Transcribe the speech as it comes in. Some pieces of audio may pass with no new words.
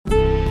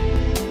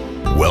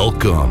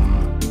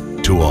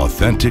Welcome to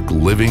Authentic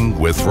Living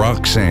with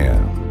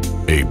Roxanne,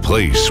 a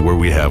place where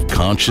we have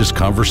conscious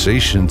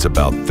conversations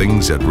about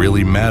things that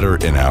really matter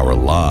in our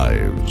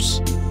lives.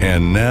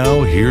 And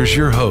now here's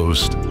your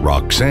host,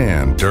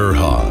 Roxanne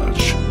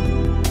Derhaj.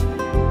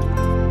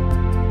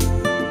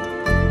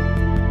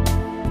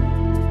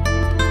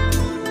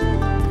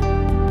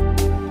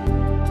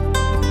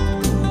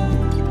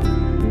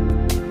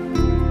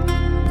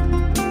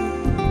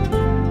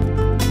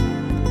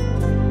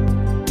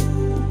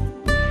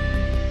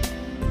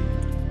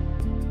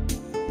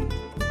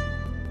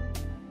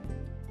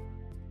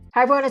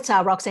 Hi everyone, it's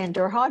Roxanne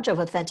Derhaj of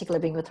Authentic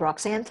Living with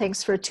Roxanne.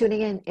 Thanks for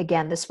tuning in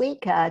again this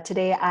week.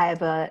 Today I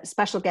have a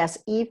special guest,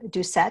 Yves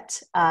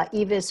Doucet.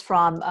 Yves is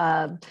from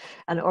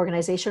an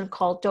organization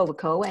called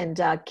Dovico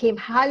and came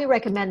highly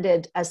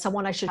recommended as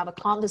someone I should have a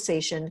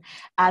conversation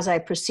as I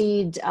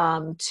proceed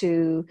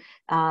to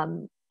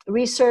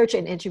research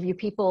and interview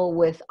people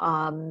with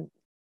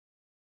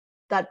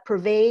that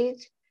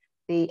pervade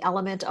the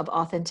element of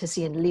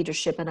authenticity and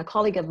leadership. And a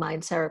colleague of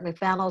mine, Sarah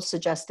McVannell,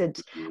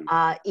 suggested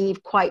Yves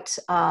quite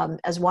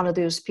as one of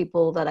those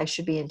people that I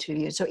should be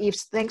interviewed. So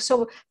Yves, thanks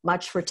so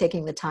much for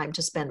taking the time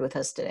to spend with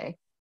us today.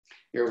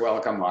 You're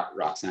welcome,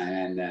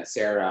 Roxanne. And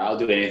Sarah, I'll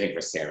do anything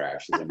for Sarah.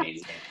 She's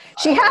amazing.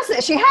 She has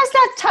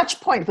that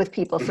touch point with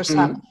people for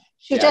some.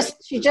 She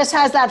just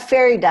has that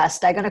fairy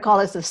dust. I'm going to call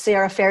this the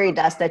Sarah fairy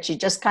dust that she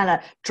just kind of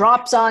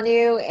drops on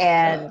you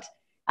and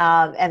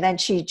then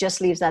she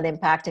just leaves that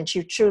impact, and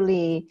she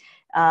truly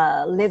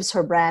lives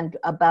her brand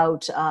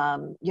about,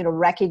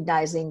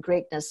 recognizing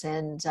greatness.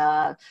 And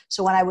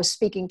so when I was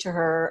speaking to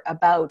her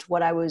about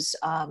what I was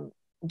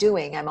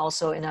doing, I'm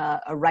also in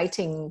a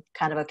writing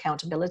kind of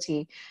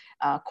accountability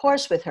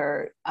course with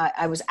her.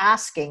 I was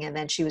asking, and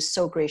then she was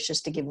so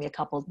gracious to give me a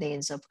couple of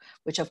names, of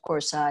which, of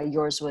course,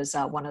 yours was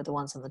one of the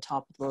ones on the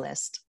top of the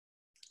list.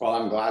 Well,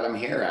 I'm glad I'm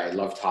here. I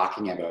love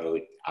talking about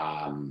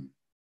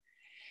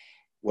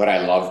what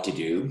I love to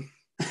do.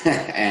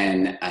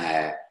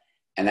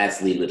 And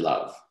that's lead with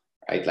love,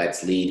 right?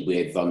 Let's lead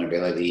with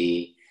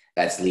vulnerability.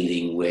 That's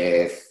leading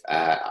with,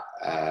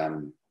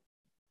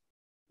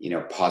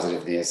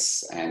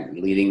 positiveness, and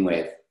leading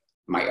with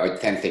my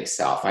authentic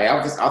self. I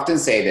often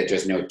say that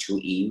there's no two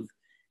Eve.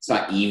 It's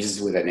not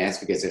Eves with an S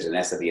because there's an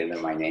S at the end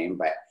of my name,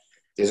 but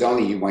there's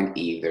only one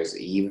Eve. There's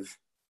Eve,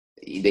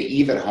 the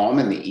Eve at home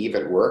and the Eve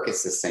at work.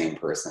 It's the same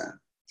person.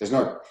 There's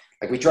no,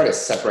 we try to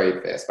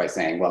separate this by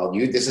saying, well,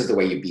 this is the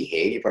way you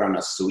behave. You put on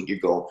a suit, you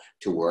go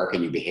to work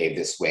and you behave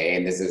this way.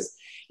 And this is,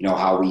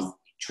 how we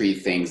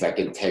treat things like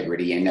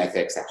integrity and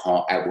ethics at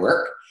home, at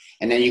work.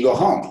 And then you go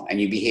home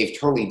and you behave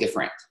totally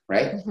different,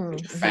 right?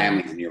 With your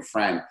family and your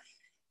friend.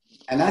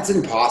 And that's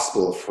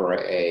impossible for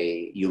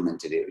a human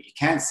to do. You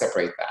can't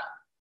separate that.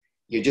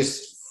 You're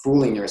just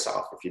fooling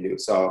yourself if you do.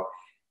 So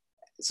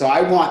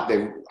I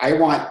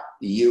want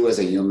you as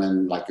a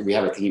human, we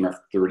have a team of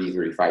 30,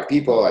 35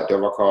 people at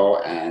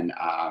Dovico, and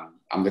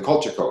I'm the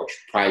culture coach.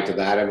 Prior to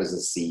that, I was the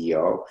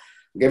CEO. I'll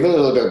give a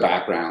little bit of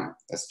background.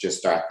 Let's just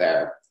start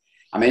there.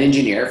 I'm an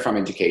engineer from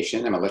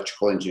education. I'm an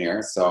electrical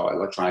engineer, so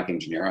electronic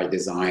engineer. I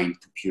design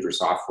computer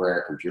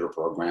software, computer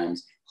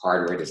programs,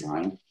 hardware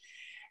design.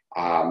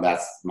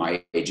 That's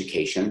my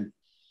education.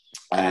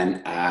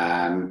 And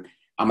I'm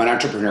an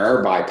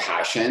entrepreneur by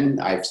passion.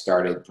 I've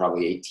started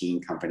probably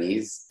 18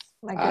 companies.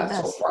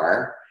 So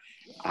far,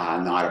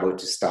 not about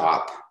to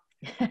stop.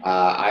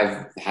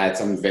 I've had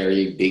some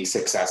very big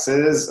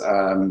successes.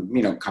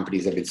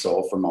 Companies have been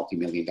sold for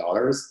multi-million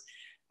dollars,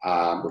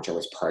 which I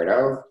was part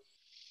of.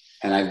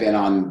 And I've been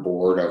on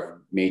board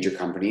of major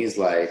companies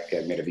like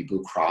Medavie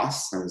Blue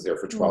Cross. I was there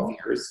for 12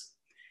 years.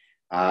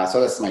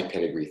 So that's my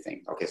pedigree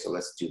thing. Okay, so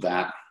let's do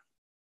that.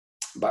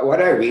 But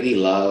what I really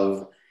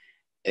love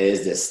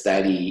is the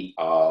study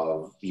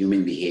of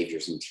human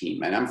behaviors in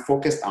team. And I'm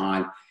focused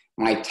on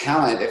my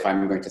talent. If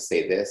I'm going to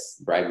say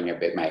this, bragging a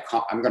bit,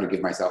 I'm going to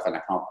give myself an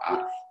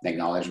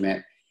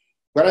acknowledgement.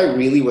 What I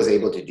really was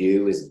able to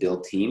do is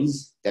build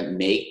teams that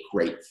make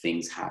great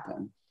things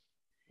happen.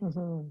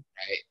 Right?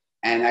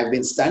 And I've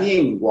been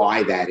studying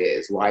why that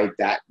is,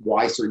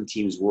 why certain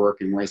teams work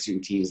and why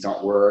certain teams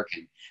don't work,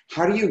 and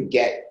how do you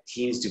get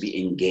teams to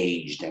be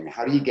engaged, and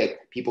how do you get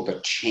people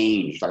to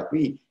change?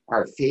 We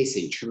are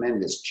facing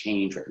tremendous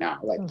change right now,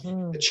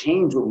 the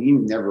change that we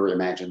never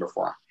imagined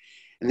before.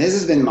 And this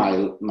has been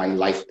my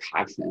life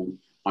passion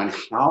on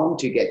how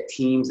to get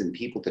teams and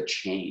people to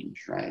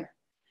change, right?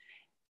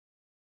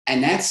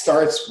 And that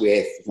starts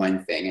with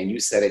one thing, and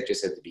you said it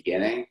just at the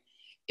beginning.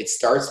 It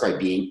starts by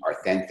being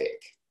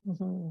authentic,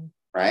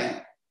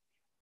 right?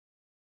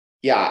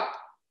 Yeah,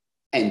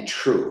 and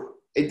true.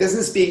 It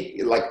doesn't speak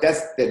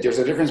that there's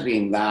a difference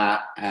between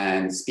that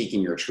and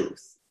speaking your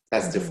truth.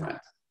 That's different,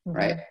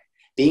 right?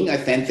 Being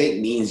authentic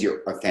means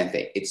you're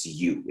authentic. It's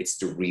you. It's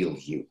the real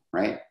you,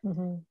 right?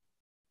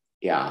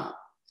 Yeah,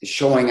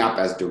 showing up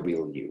as the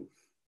real you.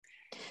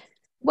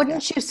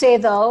 Wouldn't you say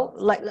though,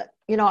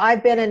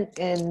 I've been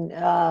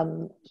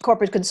in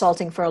corporate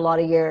consulting for a lot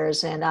of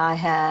years, and I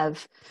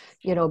have,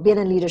 been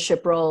in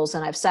leadership roles,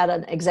 and I've sat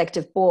on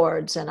executive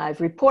boards, and I've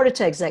reported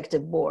to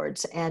executive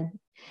boards. And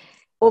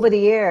over the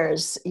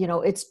years, you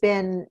know,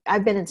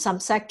 I've been in some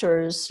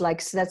sectors,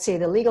 like let's say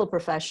the legal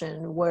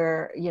profession,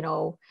 where, you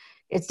know,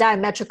 it's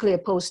diametrically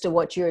opposed to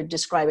what you're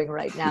describing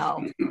right now,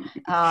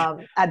 at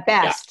Yeah.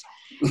 best.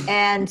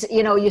 And,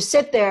 you know, you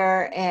sit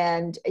there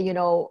and, you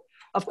know,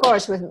 of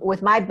course,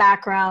 with my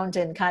background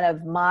and kind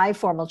of my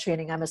formal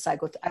training, I was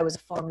a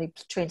formally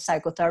trained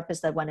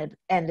psychotherapist that when it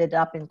ended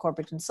up in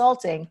corporate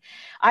consulting,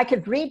 I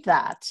could read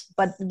that,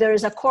 but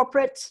there's a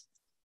corporate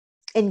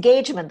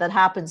engagement that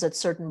happens at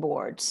certain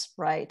boards,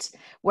 right?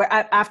 Where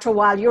after a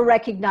while you're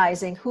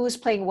recognizing who's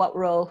playing what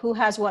role, who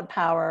has what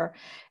power,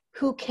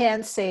 who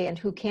can say and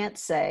who can't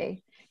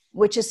say,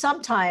 which is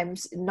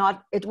sometimes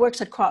not, it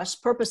works at cross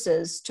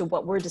purposes to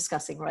what we're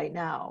discussing right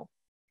now.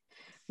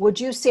 Would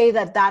you say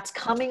that that's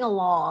coming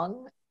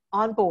along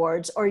on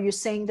boards, or are you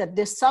saying that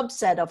this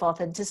subset of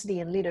authenticity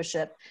and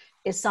leadership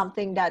is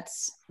something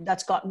that's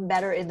gotten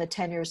better in the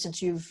 10 years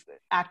since you've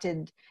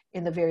acted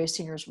in the various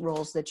senior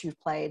roles that you've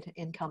played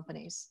in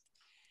companies?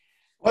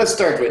 Let's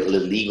start with the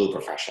legal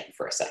profession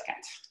for a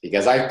second,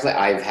 because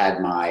I've had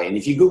and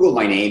if you Google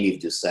my name,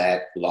 Yves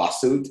Doucet,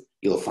 lawsuit,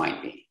 you'll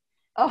find me.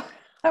 Oh,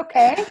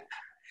 okay.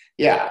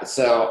 Yeah,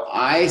 so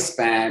I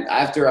spent,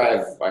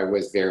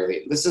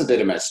 this is a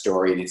bit of my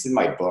story, and it's in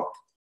my book.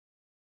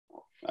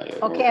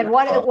 Okay, and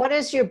what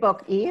is your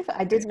book, Yves?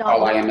 I did not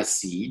know. I Am a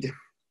Seed.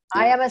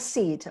 I Am a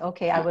Seed.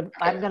 Okay, I'm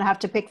going to have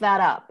to pick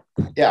that up.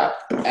 Yeah,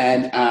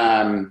 and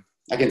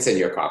I can send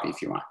you a copy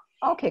if you want.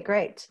 Okay,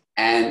 great.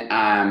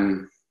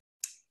 And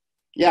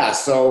yeah,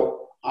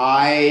 so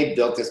I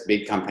built this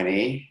big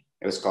company.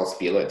 It was called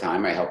Spiel at the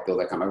time. I helped build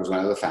that company. I was one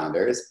of the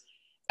founders.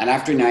 And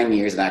after 9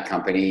 years in that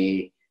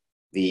company,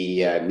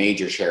 the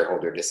major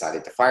shareholder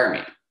decided to fire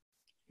me,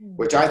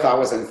 which I thought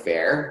was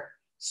unfair.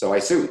 So I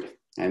sued.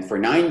 And for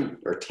 9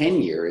 or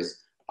 10 years,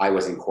 I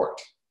was in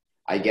court.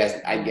 I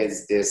guess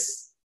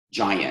this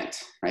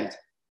giant, right?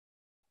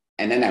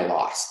 And then I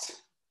lost.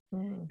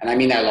 And I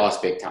mean, I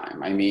lost big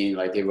time. I mean,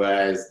 like, it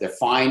was, the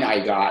fine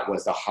I got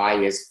was the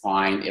highest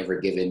fine ever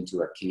given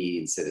to a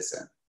Canadian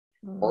citizen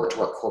or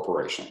to a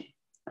corporation,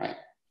 right?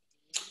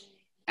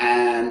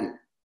 And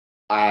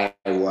I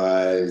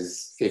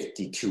was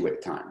 52 at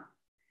the time.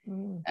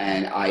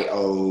 And I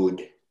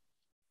owed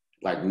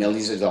like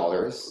millions of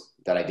dollars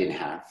that I didn't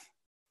have.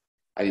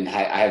 I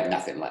had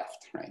nothing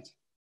left, right?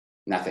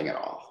 Nothing at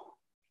all.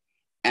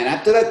 And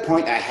up to that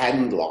point, I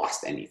hadn't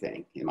lost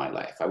anything in my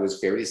life. I was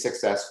very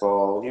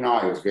successful. You know,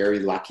 I was very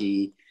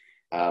lucky,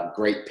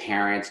 great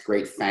parents,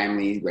 great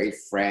family, great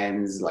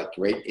friends, like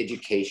great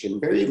education,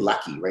 very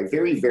lucky, right?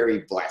 Very,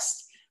 very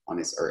blessed on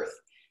this earth.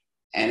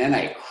 And then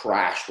I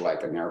crashed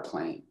like an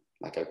airplane,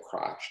 like I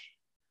crashed.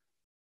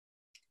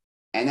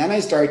 And then I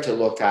started to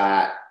look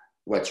at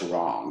what's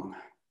wrong.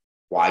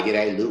 Why did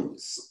I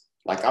lose?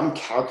 Like, I'm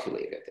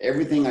calculated.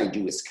 Everything I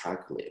do is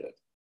calculated.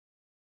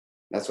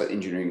 That's what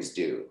engineers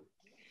do.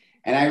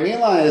 And I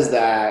realized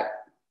that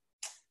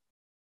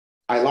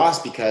I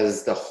lost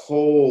because the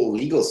whole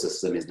legal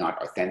system is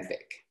not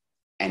authentic.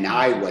 And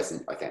I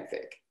wasn't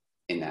authentic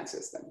in that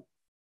system.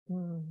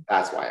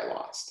 That's why I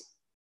lost.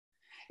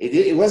 It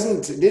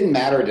didn't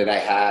matter that I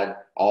had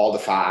all the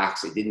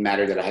facts. It didn't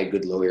matter that I had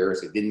good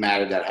lawyers. It didn't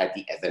matter that I had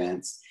the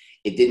evidence.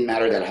 It didn't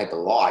matter that I had the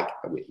law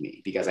with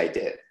me, because I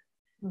did.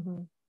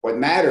 What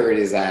mattered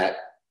is that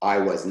I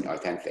wasn't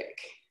authentic.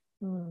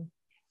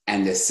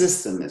 And the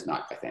system is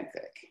not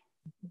authentic.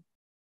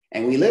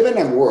 And we live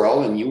in a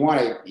world, and you want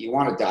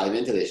to dive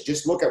into this,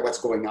 just look at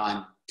what's going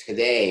on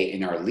today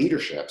in our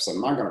leadership. So I'm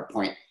not going to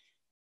point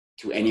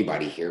to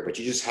anybody here, but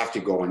you just have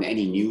to go on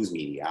any news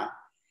media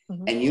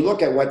and you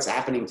look at what's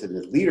happening to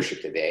the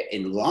leadership today,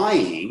 and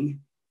lying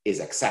is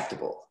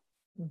acceptable,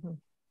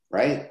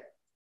 right?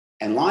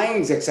 And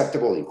lying is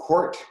acceptable in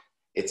court.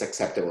 It's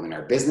acceptable in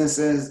our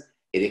businesses.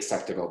 It's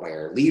acceptable by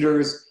our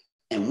leaders.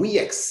 And we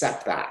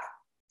accept that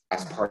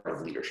as part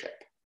of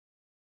leadership.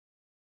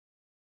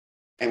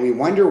 And we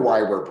wonder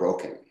why we're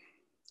broken.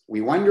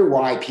 We wonder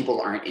why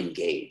people aren't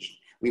engaged.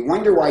 We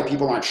wonder why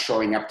people aren't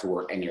showing up to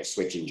work and they're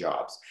switching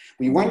jobs.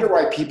 We wonder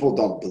why people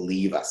don't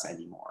believe us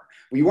anymore.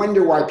 We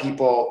wonder why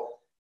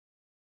people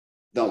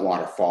don't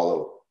want to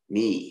follow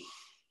me.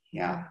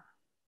 Yeah.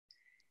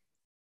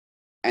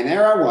 And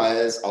there I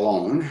was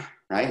alone,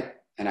 right?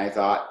 And I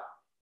thought,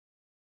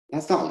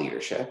 that's not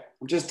leadership.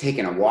 I'm just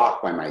taking a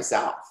walk by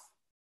myself,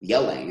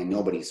 yelling, and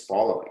nobody's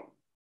following.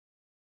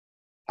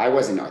 I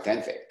wasn't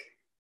authentic.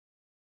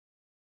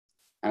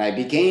 And I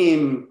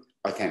became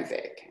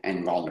authentic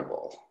and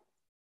vulnerable.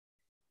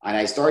 And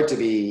I started to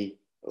be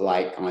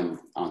like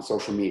on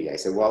social media. I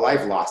said, well,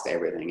 I've lost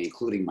everything,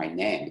 including my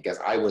name, because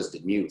I was the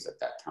news at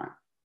that time.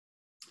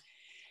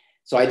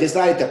 So I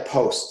decided to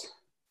post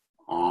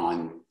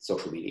on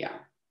social media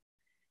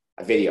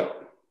a video,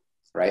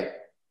 right,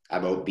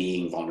 about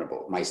being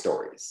vulnerable, my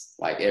stories,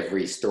 like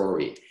every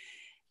story.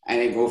 And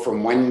I go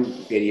from one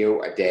video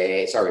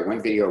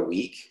a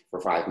week for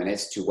 5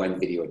 minutes to one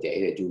video a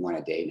day. I do one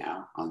a day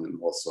now on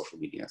most social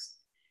medias.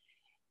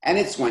 And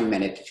it's 1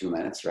 minute to 2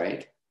 minutes,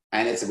 right?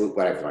 And it's about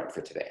what I've learned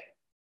for today,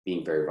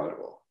 being very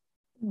vulnerable.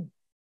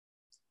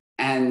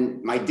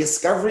 And my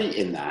discovery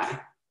in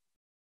that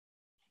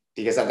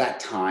because at that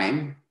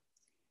time,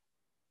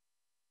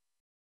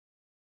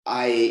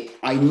 I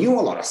knew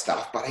a lot of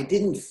stuff, but I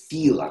didn't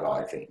feel a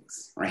lot of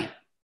things, right?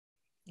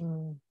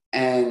 Mm.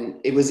 And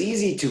it was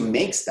easy to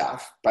make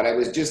stuff, but I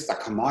was just a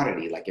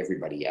commodity like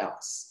everybody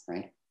else,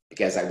 right?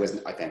 Because I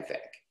wasn't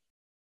authentic.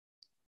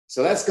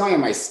 So that's kind of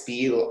my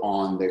spiel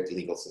on the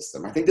legal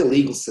system. I think the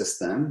legal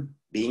system,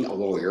 being a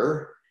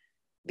lawyer,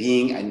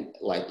 being I'm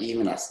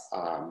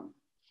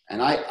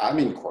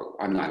in court.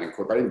 I'm not in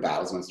court, but in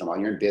battles once in a while.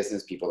 You're in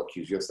business, people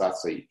accuse you of stuff.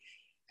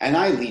 And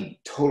I lead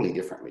totally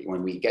differently.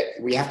 When we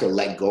have to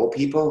let go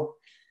people,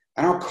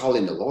 I don't call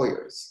in the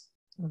lawyers.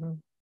 Mm-hmm.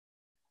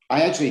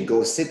 I actually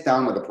go sit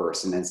down with a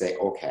person and say,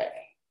 okay,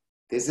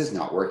 this is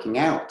not working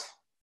out.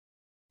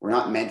 We're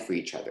not meant for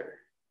each other.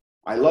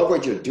 I love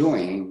what you're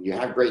doing. You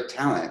have great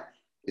talent.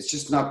 It's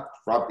just not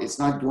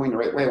going the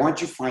right way. Why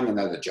don't you find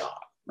another job,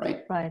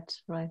 right? Right.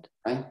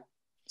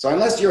 So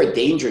unless you're a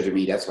danger to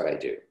me, that's what I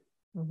do,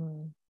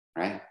 Mm-hmm.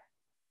 right?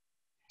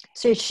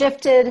 So you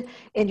shifted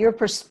in your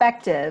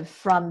perspective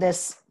from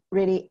this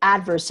really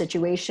adverse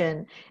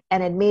situation,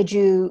 and it made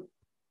you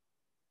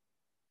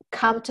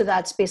come to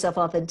that space of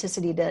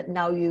authenticity that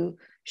now you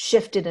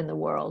shifted in the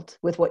world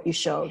with what you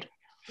showed.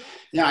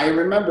 Yeah, I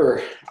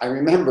remember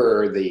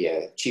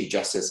the Chief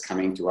Justice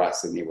coming to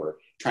us, and they were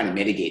trying to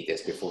mitigate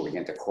this before we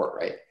went to court,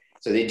 right?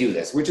 So they do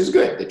this, which is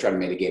good. They try to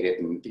mitigate it,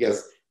 and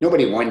because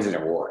nobody wins in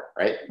a war,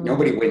 right? Mm-hmm.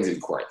 Nobody wins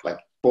in court. Like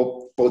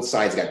both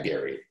sides got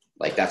buried.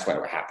 Like that's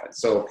what happened.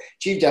 So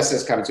Chief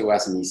Justice comes to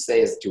us and he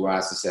says to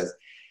us, he says,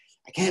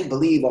 I can't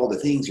believe all the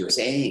things you're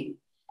saying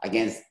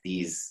against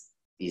these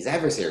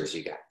adversaries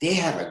you got. They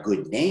have a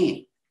good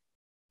name.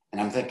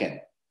 And I'm thinking,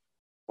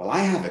 well, I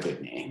have a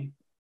good name.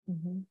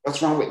 Mm-hmm.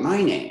 What's wrong with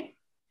my name?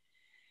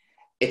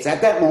 It's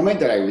at that moment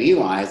that I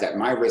realized that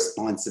my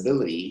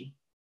responsibility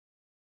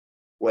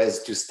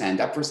was to stand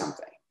up for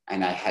something.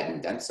 And I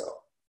hadn't done so.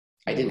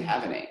 I didn't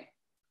have a name.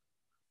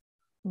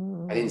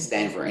 Mm-hmm. I didn't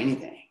stand for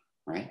anything,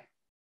 right?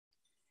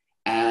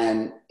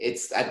 And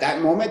it's at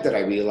that moment that I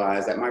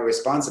realized that my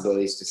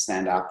responsibility is to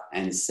stand up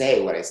and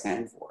say what I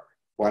stand for,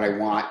 what I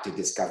want to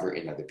discover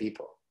in other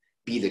people,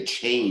 be the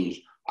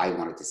change I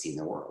wanted to see in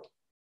the world.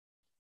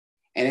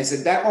 And it's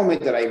at that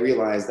moment that I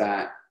realized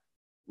that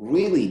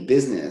really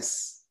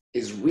business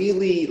is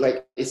really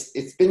like,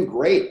 it's been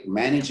great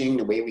managing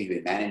the way we've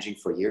been managing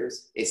for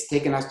years. It's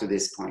taken us to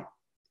this point,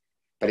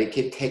 but it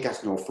could take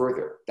us no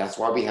further. That's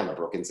why we have a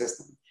broken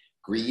system.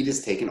 Greed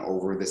has taken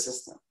over the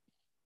system.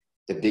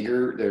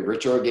 The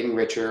richer are getting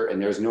richer,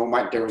 and there was no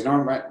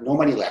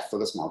money left for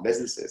the small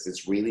businesses.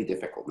 It's really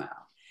difficult now.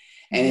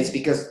 And it's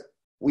because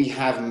we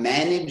have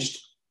managed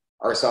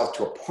ourselves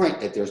to a point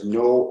that there's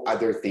no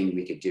other thing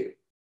we could do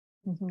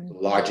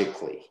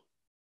logically.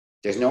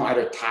 There's no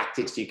other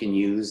tactics you can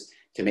use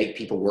to make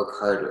people work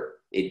harder.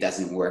 It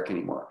doesn't work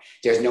anymore.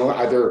 There's no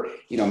other,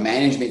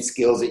 management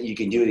skills that you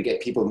can do to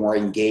get people more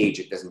engaged.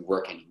 It doesn't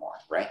work anymore,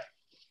 right?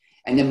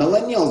 And the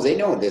millennials, they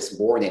know this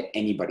more than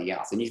anybody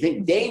else. And you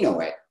think they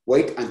know it,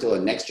 wait until the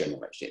next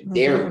generation.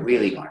 They're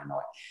really going to know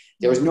it.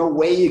 There's no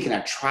way you can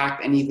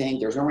attract anything.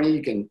 There's no way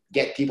you can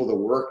get people to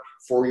work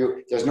for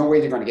you. There's no way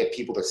you're going to get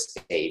people to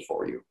stay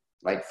for you,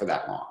 like for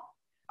that long,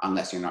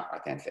 unless you're not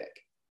authentic,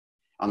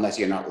 unless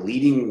you're not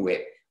leading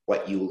with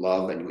what you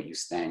love and what you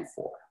stand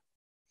for.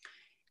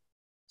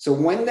 So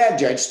when that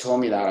judge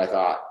told me that, I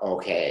thought,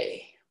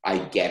 okay, I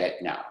get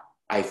it now.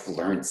 I've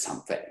learned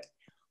something.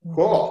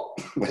 Cool.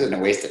 Wasn't a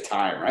waste of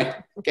time, right?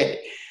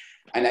 Okay.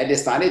 And I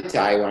decided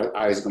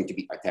I was going to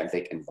be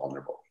authentic and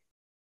vulnerable,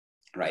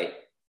 right?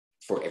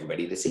 For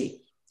everybody to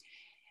see.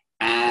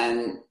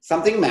 And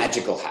something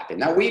magical happened.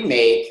 Now we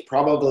make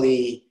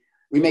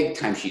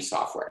timesheet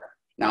software.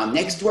 Now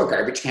next to a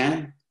garbage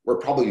can, we're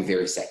probably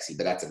very sexy,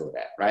 but that's about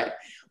it, right?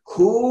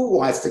 Who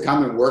wants to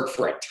come and work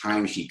for a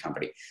timesheet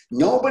company?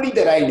 Nobody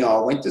that I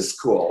know went to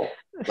school,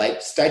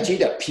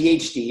 studied a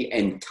PhD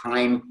in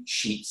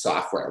timesheet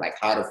software, like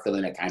how to fill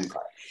in a time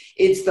card.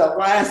 It's the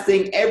last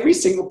thing every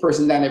single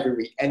person done every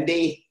week, and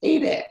they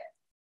hate it.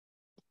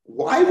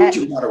 Why would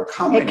you want to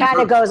come? It kind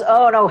of goes,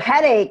 oh no,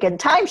 headache and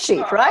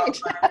timesheet, right?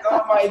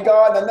 Oh my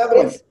God, another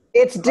one.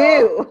 It's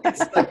due.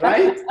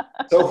 Right?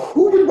 So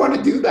who would want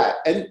to do that?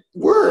 And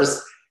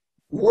worse,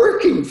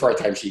 working for a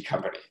timesheet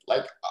company.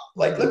 Like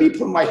let me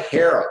put my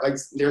hair up. Like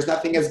there's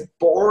nothing as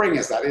boring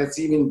as that. It's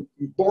even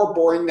more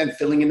boring than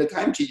filling in the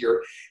timesheet.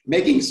 You're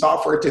making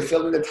software to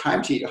fill in the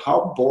timesheet.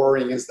 How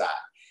boring is that?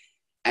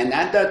 And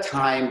at that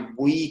time,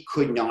 we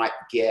could not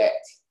get,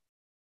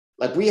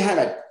 we had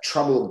a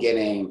trouble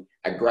getting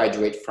a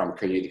graduate from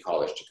community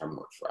college to come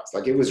work for us.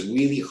 Like it was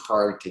really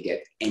hard to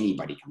get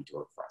anybody come to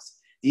work for us.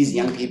 These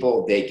young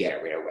people, they get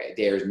it right away.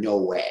 There's no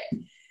way.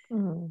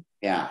 Mm-hmm.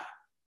 Yeah.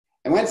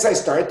 And once I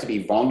started to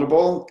be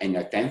vulnerable and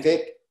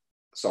authentic,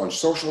 so on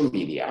social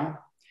media,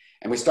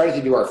 and we started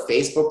to do our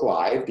Facebook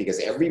Live, because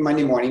every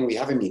Monday morning we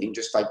have a meeting,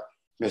 just like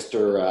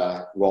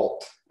Mr.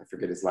 Walt, I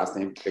forget his last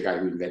name, the guy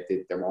who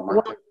invented the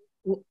Walmart.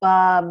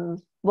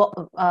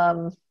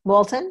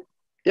 Walton?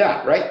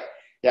 Yeah, right.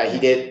 Yeah,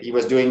 he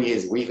was doing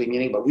his weekly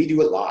meeting, but we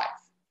do it live.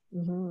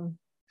 Mm-hmm.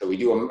 So we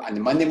do on the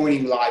Monday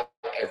morning live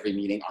every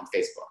meeting on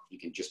Facebook. You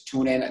can just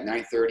tune in at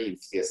 9:30 and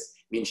see us.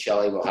 Me and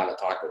Shelly will have a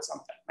talk about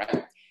something,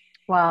 right?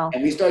 Wow.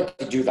 And we started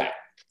to do that.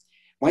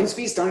 Once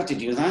we started to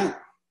do that,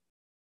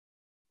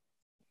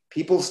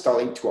 people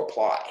starting to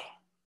apply.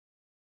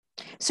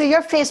 So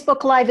your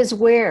Facebook Live is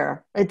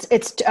where?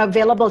 It's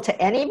available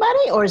to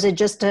anybody, or is it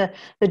just to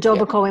the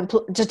Dovico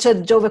to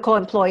Dovico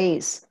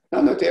employees?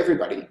 No, to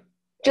everybody.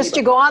 Just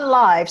to go on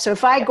live. So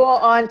if I go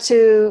on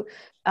to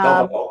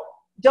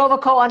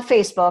Dovico on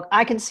Facebook,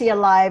 I can see a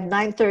live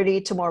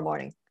 9:30 tomorrow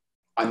morning.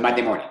 On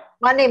Monday morning.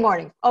 Monday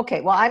morning.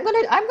 Okay. Well, I'm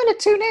gonna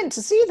tune in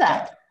to see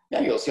that.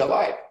 Yeah, you'll see a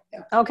live.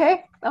 Yeah.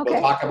 Okay. We'll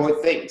talk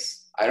about things.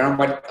 I don't know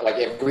what, like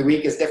every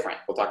week is different.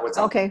 We'll talk about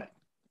something. Okay.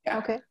 Yeah.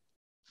 Okay.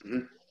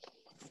 Mm-hmm.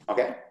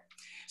 Okay.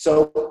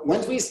 So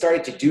once we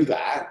started to do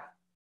that,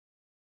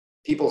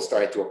 people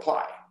started to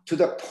apply to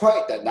the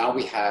point that now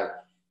we have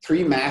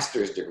 3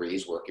 master's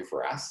degrees working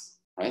for us,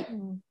 right?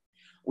 Mm-hmm.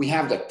 We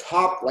have the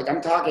top, like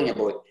I'm talking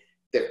about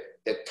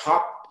the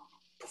top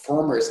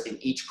performers in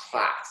each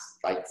class,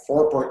 like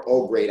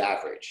 4.0 grade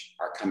average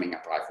are coming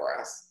apply for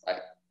us.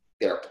 Like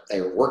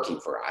they're working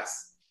for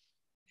us.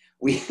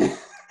 We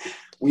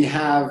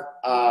have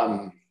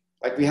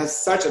we have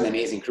such an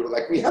amazing crew.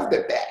 Like we have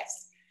the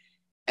best,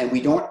 and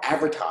we don't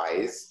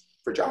advertise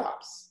for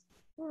jobs.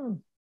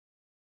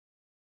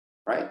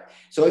 Right?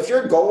 So if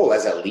your goal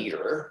as a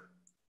leader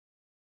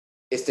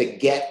is to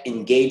get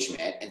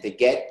engagement and to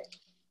get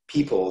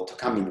people to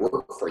come and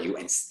work for you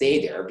and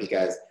stay there,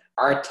 because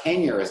our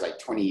tenure is like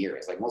 20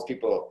 years. Like most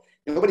people,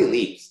 nobody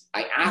leaves.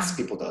 I ask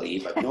people to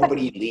leave, but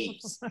nobody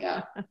leaves.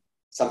 Yeah.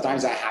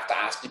 Sometimes I have to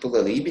ask people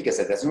to leave because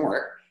it doesn't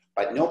work,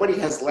 but nobody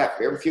has left.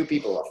 Very few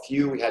people,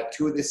 we had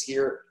 2 this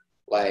year,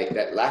 like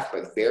that left,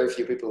 but very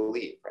few people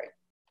leave, right?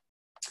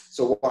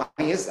 So why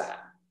is that?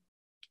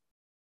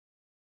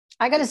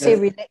 I got to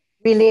say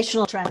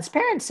relational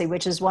transparency,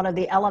 which is one of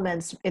the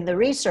elements in the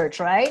research,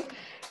 right?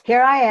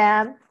 Here I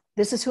am.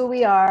 This is who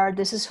we are.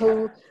 This is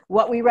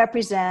what we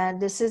represent.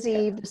 This is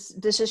Yves.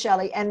 This is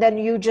Shelly. And then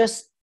you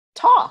just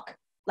talk.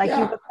 Like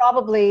you could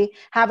probably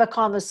have a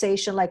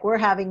conversation like we're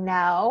having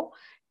now,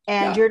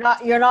 and you're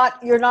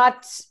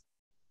not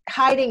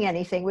hiding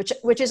anything,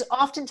 which is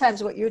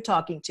oftentimes what you're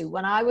talking to.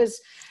 When I was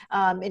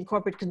in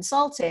corporate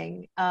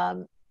consulting,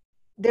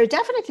 there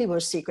definitely were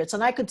secrets,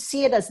 and I could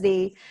see it as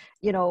the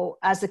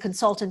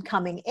consultant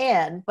coming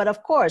in. But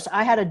of course,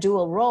 I had a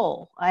dual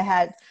role. I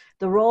had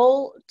the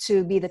role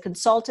to be the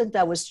consultant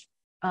that was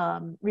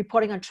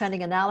reporting on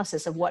trending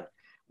analysis of what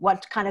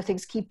kind of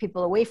things keep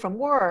people away from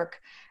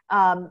work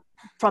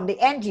from the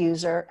end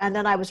user, and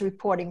then I was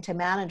reporting to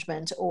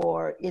management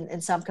or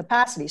in some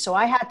capacity. So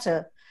I had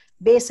to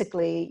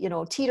basically,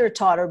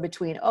 teeter-totter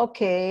between,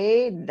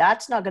 okay,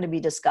 that's not going to be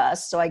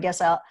discussed. So I guess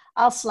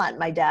I'll slant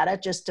my data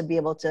just to be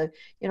able to,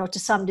 to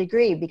some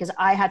degree, because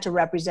I had to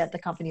represent the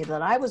company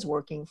that I was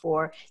working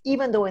for,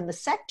 even though in the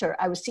sector,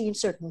 I was seeing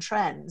certain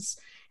trends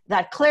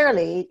that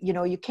clearly,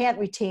 you can't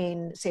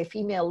retain, say,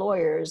 female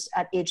lawyers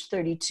at age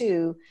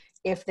 32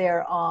 if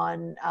they're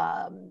on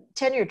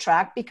tenure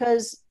track,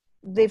 because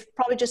they've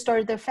probably just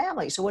started their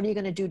family. So what are you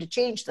going to do to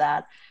change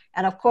that?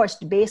 And of course,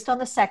 based on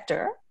the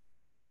sector,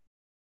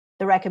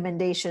 the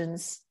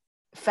recommendations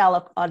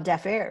fell on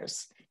deaf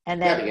ears.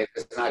 And then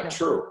because it's not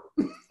true.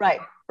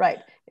 Right.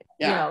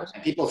 Yeah,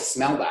 and people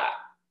smell that.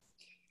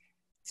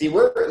 See,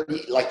 we're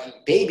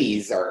like,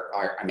 babies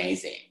are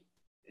amazing.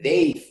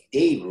 They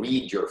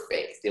read your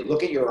face. They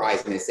look at your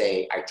eyes and they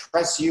say, I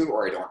trust you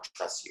or I don't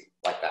trust you,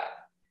 like that.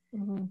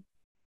 Mm-hmm.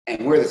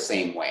 And we're the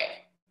same way.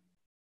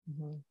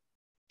 Mm-hmm.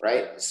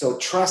 Right? So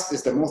trust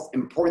is the most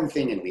important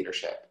thing in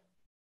leadership.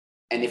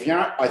 And if you're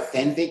not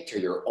authentic to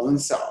your own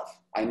self,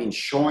 I mean,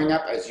 showing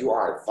up as you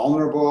are,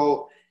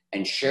 vulnerable,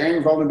 and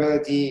sharing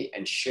vulnerability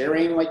and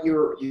sharing what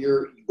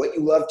what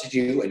you love to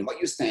do and what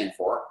you stand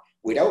for,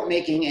 without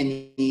making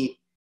any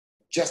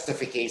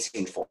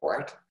justification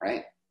for it,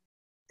 right?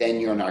 Then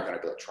you're not going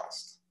to build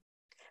trust.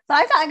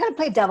 But I'm going to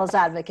play devil's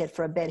advocate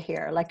for a bit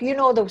here. Like,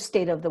 the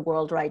state of the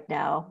world right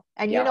now,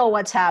 and you know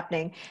what's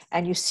happening,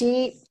 and you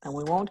see, and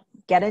we won't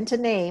get into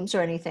names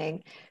or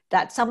anything,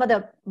 that some of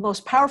the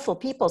most powerful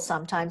people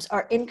sometimes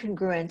are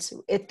incongruent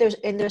if there's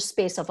in their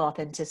space of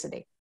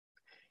authenticity.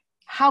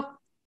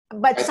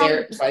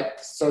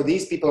 So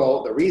these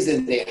people, the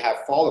reason they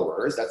have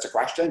followers, that's the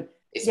question,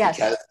 is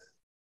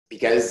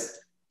because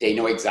they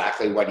know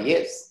exactly what he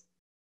is.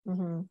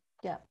 Mm-hmm.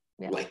 Yeah.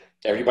 Like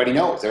everybody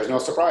knows, there's no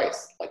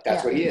surprise. Like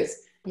that's what he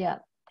is. Yeah.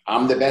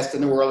 I'm the best in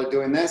the world at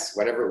doing this,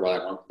 whatever.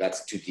 Well,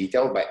 that's too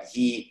detailed, but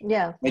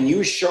when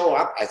you show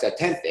up as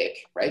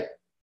authentic, right?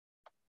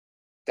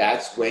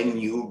 That's when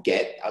you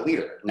get a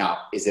leader. Now,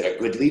 is it a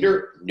good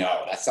leader?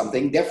 No, that's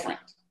something different,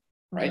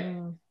 right?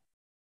 Mm.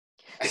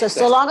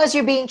 So long as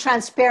you're being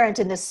transparent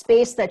in the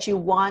space that you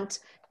want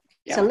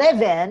to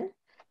live in,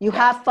 you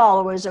have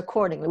followers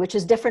accordingly, which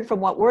is different from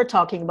what we're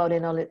talking about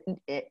in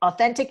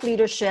authentic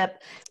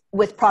leadership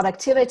with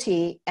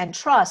productivity and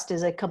trust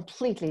is a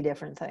completely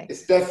different thing.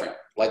 It's different.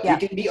 Like you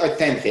can be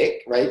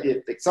authentic, right?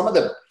 Some of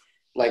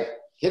like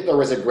Hitler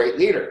was a great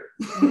leader.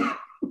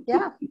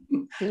 Yeah,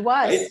 he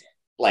was. Right?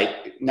 like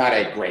not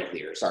a great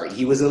leader, sorry.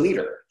 He was a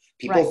leader.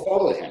 People Right.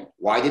 followed him.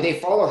 Why did they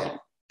follow him?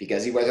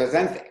 Because he was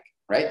authentic,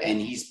 right?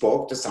 And he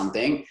spoke to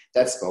something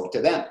that spoke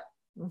to them.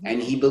 Mm-hmm. And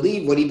he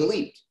believed what he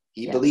believed.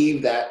 He Yeah.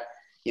 believed that,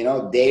 you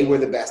know, they were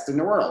the best in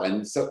the world.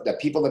 And so the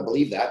people that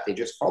believed that, they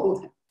just followed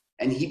him.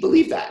 And he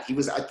believed that. He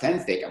was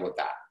authentic about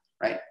that,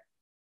 right?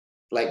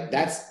 Like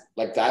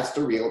that's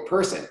the real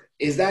person.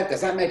 Does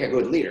that make a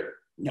good leader?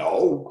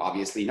 No,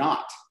 obviously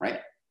not,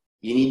 right?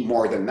 You need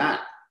more than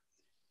that.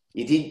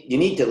 You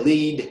need to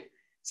lead.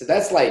 So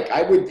that's like,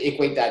 I would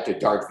equate that to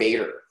Darth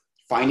Vader,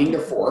 finding the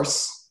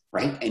force,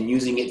 right? And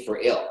using it for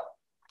ill,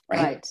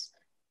 right? Right.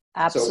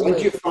 Absolutely. So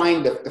once you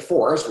find the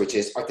force, which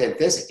is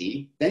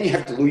authenticity, then you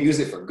have to use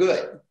it for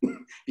good.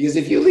 Because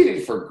if you lead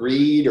it for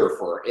greed or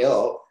for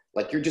ill,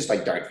 like you're just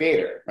like Darth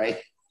Vader, right?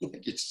 You're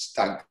just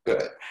not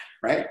good,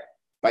 right?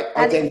 But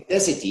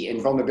authenticity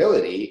and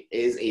vulnerability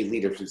is a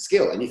leadership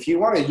skill. And if you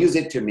want to use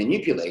it to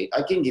manipulate,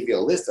 I can give you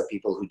a list of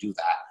people who do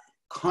that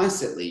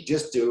constantly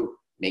just to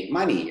make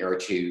money or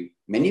to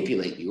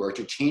manipulate you or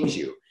to change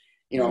you.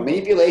 You know,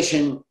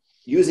 manipulation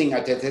using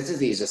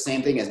authenticity is the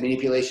same thing as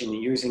manipulation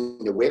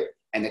using the whip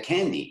and the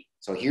candy.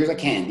 So here's a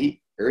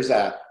candy. Here's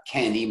a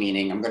candy,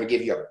 meaning I'm going to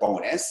give you a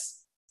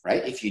bonus,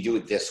 right? If you do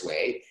it this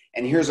way.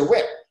 And here's a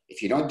whip.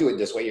 If you don't do it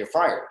this way, you're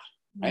fired,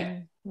 right?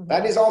 Mm-hmm.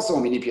 That is also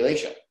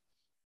manipulation.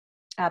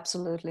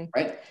 Absolutely.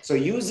 Right? So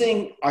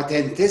using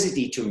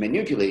authenticity to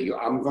manipulate you,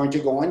 I'm going to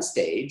go on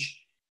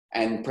stage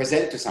and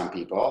present to some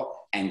people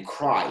and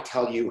cry,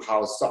 tell you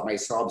how my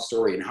sob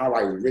story and how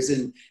I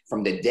risen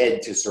from the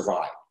dead to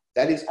survive.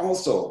 That is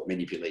also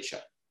manipulation.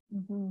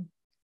 Mm-hmm.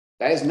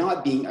 That is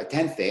not being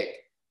authentic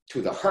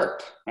to the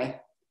heart, right?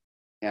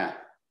 Yeah.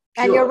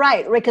 Pure. And you're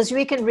right, because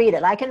we can read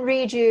it. I can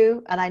read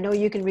you, and I know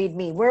you can read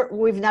me.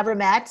 We've never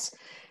met,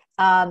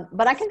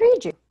 but I can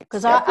read you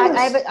because I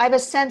have a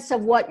sense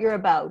of what you're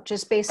about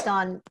just based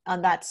on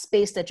that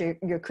space that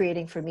you're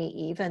creating for me,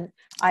 Yves. And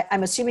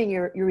I'm assuming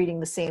you're reading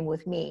the same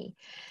with me.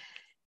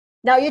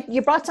 Now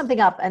you brought something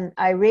up, and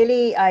I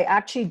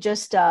actually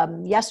just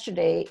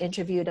yesterday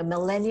interviewed a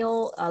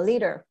millennial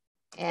leader,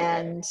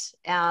 and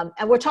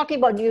we're talking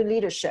about new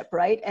leadership,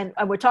 right? And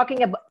we're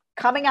talking about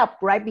coming up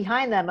right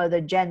behind them are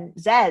the Gen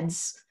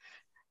Zs,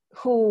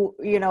 who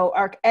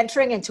are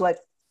entering into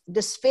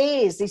this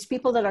phase. These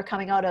people that are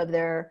coming out of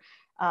their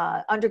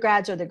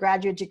undergrads or their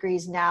graduate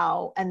degrees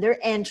now, and they're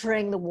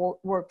entering the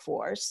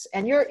workforce.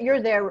 And you're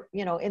there,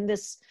 in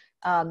this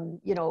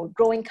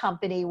growing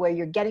company where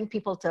you're getting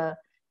people to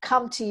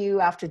come to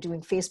you after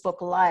doing Facebook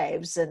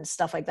Lives and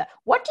stuff like that.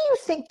 What do you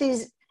think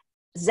these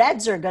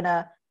Zeds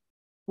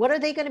what are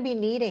they going to be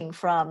needing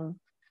from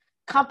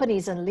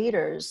companies and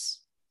leaders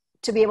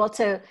to be able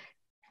to,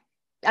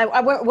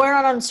 we're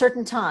on an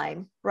uncertain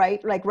time,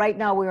 right? Like right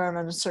now we're on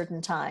an uncertain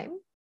time.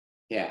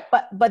 Yeah.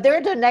 But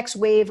they're the next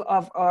wave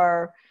of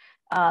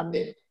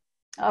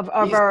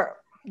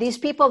these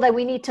people that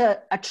we need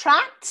to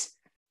attract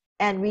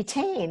and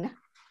retain.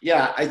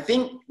 Yeah, I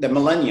think the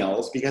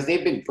millennials, because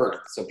they've been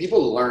birthed. So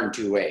people learn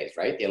two ways,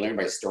 right? They learn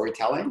by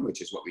storytelling,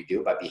 which is what we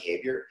do about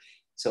behavior.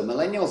 So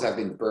millennials have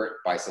been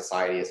birthed by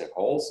society as a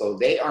whole. So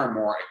they are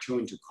more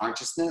attuned to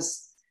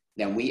consciousness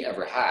than we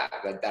ever had,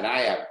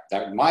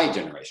 that my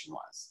generation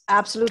was.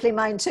 Absolutely,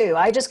 mine too.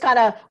 I just kind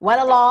of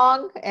went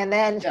along and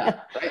then,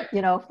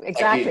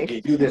 exactly. Like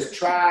you do this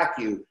track,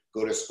 you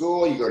go to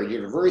school, you go to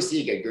university,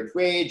 you get good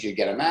grades, you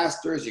get a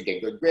master's, you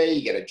get good grade,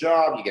 you get a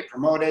job, you get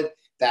promoted.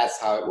 That's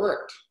how it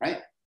worked, right?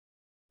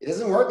 It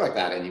doesn't work like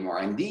that anymore.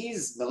 And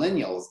these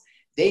millennials,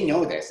 they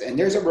know this. And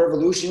there's a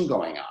revolution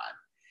going on.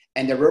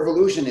 And the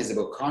revolution is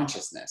about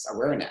consciousness,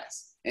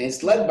 awareness. And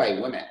it's led by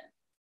women.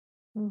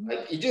 Mm-hmm.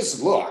 Like you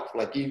just look,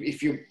 like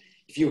if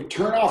you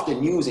turn off the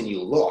news and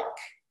you look,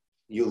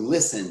 you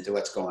listen to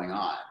what's going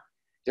on.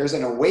 There's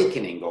an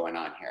awakening going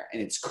on here,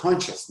 and it's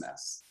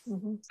consciousness.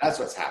 Mm-hmm. That's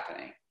what's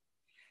happening.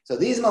 So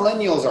these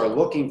millennials are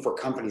looking for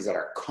companies that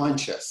are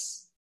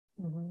conscious,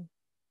 mm-hmm.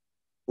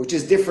 which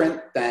is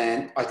different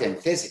than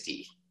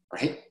authenticity,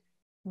 right?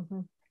 Mm-hmm.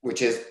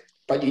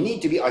 But you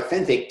need to be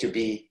authentic to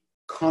be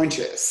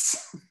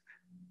conscious,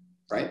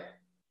 right?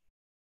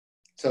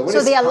 So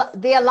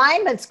the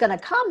alignment's going to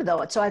come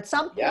though. So at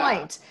some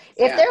point,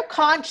 if they're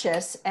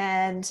conscious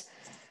and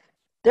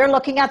they're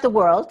looking at the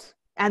world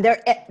and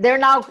they're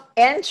now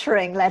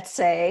entering, let's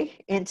say,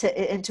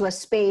 into a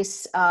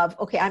space of,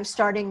 okay, I'm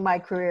starting my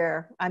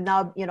career. I'm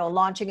now,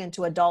 launching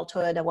into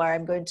adulthood where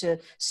I'm going to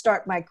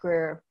start my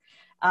career.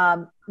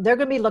 They're going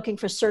to be looking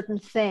for certain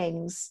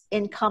things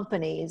in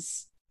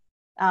companies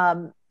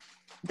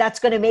that's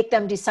going to make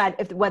them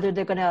decide whether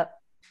they're going to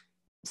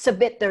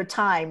submit their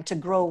time to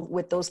grow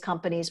with those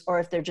companies, or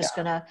if they're just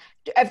gonna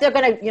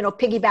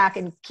piggyback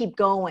and keep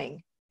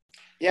going.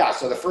 Yeah.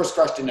 So the first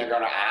question they're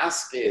going to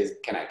ask is,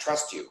 can I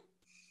trust you?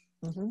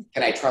 Mm-hmm.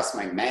 Can I trust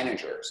my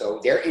manager? So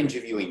they're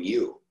interviewing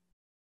you.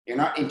 You're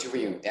not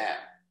interviewing them.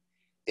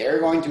 They're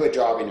going to a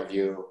job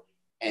interview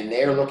and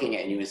they're looking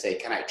at you and say,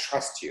 can I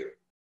trust you?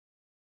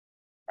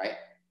 Right?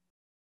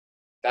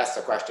 That's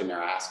the question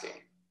they're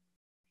asking.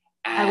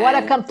 And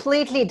what a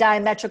completely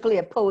diametrically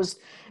opposed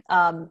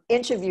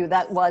interview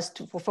that was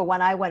for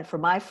when I went for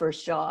my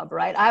first job,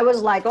 right? I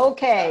was like,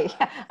 okay,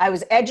 I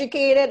was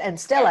educated and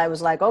still I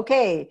was like,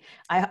 okay,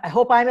 I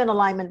hope I'm in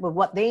alignment with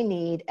what they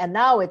need. And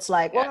now it's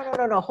like,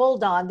 well, no,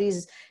 hold on.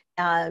 These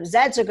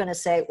Zeds are going to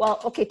say, well,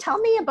 okay, tell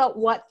me about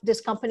what this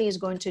company is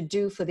going to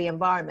do for the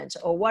environment,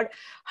 or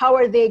how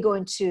are they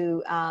going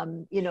to,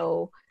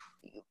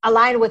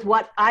 align with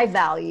what I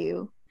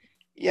value.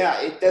 Yeah,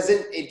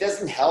 it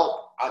doesn't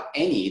help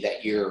any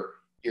that you're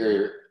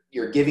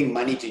giving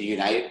money to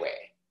United Way.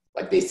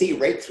 Like, they see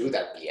right through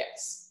that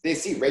BS. They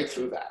see right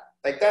through that.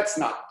 Like, that's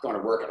not going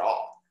to work at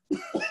all.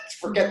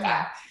 Forget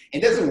that.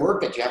 It doesn't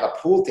work that you have a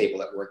pool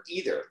table at work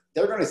either.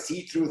 They're going to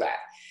see through that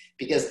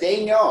because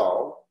they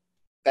know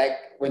that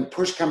when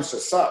push comes to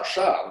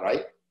shove,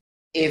 right?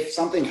 If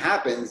something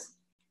happens,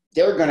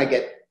 they're going to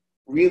get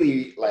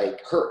really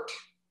like hurt,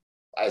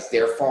 as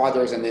their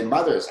fathers and their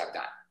mothers have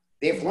done.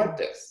 They've learned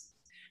this.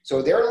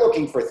 So they're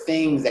looking for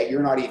things that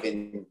you're not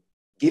even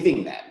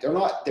giving them.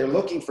 They're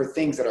looking for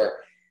things that are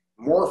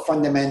more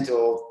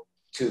fundamental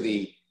to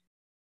the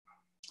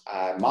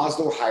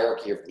Maslow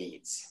hierarchy of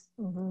needs,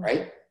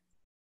 right?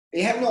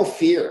 They have no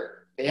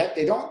fear.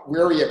 They don't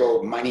worry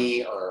about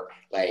money or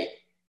like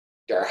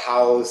their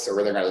house or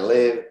where they're going to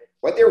live.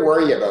 What they're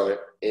worried about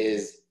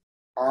is,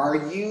 are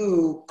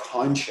you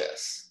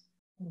conscious?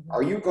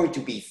 Are you going to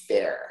be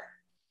fair?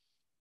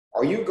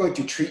 Are you going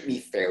to treat me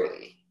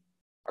fairly?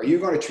 Are you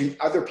going to treat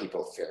other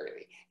people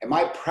fairly? Am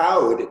I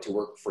proud to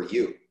work for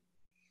you?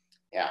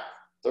 Yeah,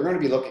 they're going to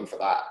be looking for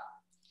that.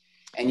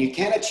 And you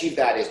can't achieve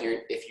that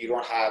if you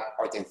don't have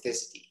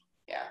authenticity.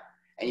 Yeah.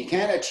 And you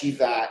can't achieve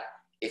that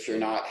if you're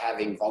not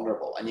having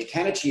vulnerable. And you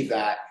can't achieve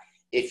that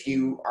if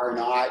you are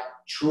not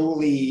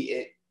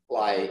truly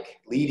like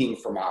leading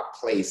from a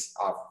place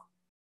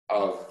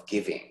of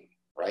giving,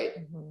 right?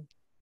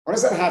 What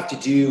does that have to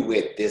do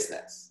with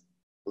business?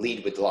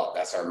 Lead with love.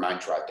 That's our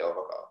mantra at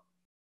Dovico.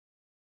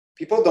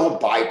 People don't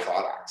buy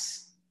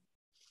products.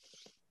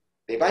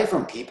 They buy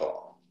from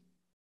people.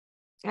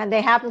 And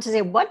they happen to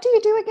say, what do you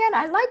do again?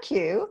 I like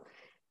you.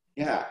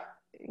 Yeah.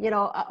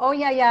 Oh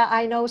yeah,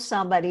 I know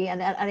somebody.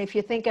 And if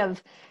you think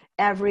of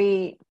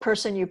every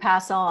person you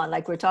pass on,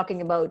 like we're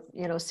talking about,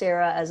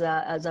 Sarah as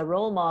a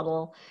role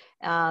model.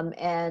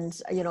 And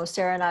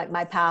Sarah and I,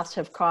 my paths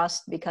have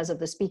crossed because of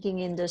the speaking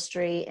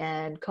industry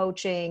and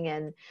coaching,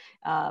 and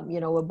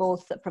we're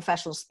both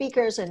professional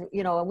speakers, and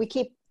we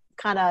keep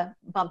kind of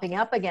bumping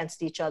up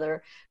against each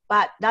other.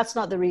 But that's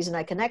not the reason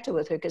I connected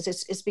with her, because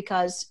it's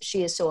because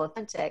she is so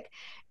authentic,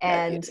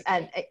 and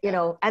and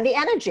the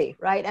energy,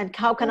 right? And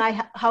how can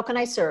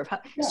I serve?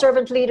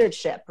 Servant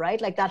leadership, right?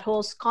 Like that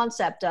whole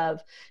concept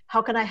of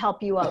how can I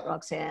help you out,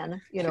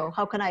 Roxanne?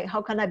 How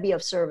can I be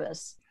of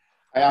service?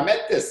 I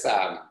met this.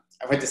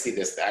 I went to see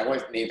this. I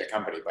won't name the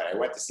company, but I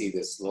went to see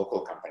this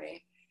local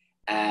company,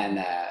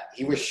 and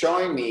he was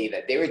showing me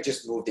that they had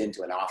just moved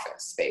into an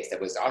office space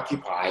that was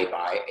occupied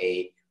by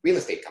a real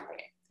estate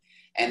company,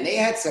 and they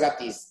had set up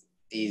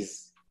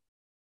these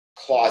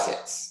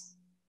closets.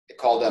 They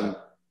called them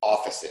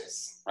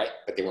offices, right?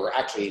 But they were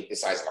actually the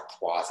size of a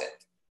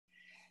closet.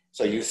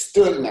 So you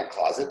stood in that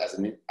closet as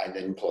an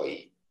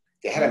employee.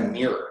 They had a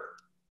mirror,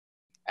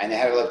 and they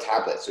had a little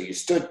tablet. So you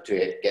stood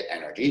to get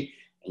energy,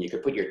 and you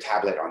could put your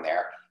tablet on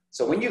there.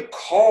 So when you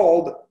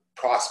called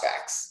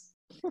prospects,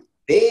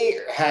 they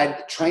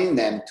had trained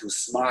them to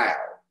smile,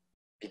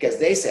 because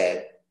they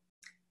said,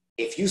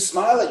 if you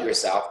smile at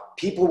yourself,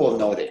 people will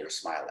know that you're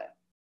smiling.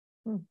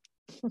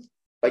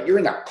 But you're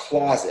in a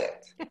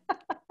closet,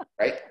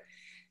 right?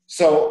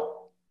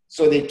 So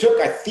they took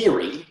a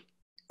theory,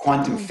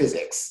 quantum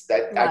physics,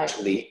 that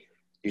actually,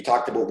 you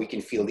talked about we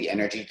can feel the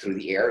energy through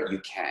the air. You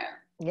can.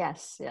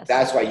 Yes.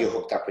 That's why you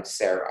hooked up with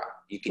Sarah.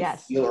 You can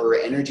feel her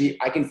energy.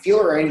 I can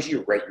feel her energy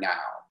right now,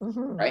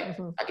 right?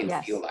 I can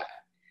feel that.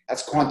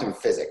 That's quantum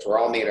physics. We're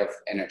all made of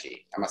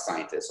energy. I'm a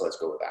scientist, so let's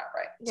go with that,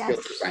 right?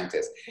 Spiritual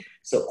scientist.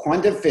 So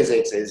quantum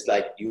physics is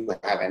like, you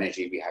have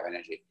energy, we have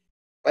energy.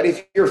 But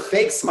if you're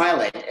fake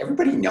smiling,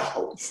 everybody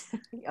knows.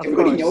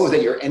 Everybody knows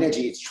that your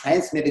energy is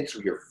transmitted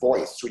through your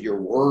voice, through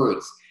your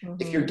words.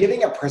 If you're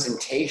giving a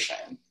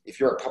presentation, if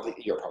you're a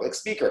public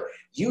speaker,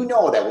 you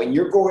know that when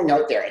you're going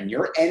out there and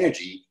your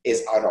energy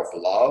is out of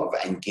love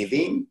and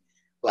giving,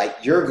 like,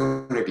 you're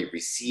going to be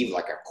received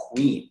like a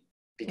queen,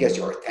 because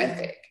you're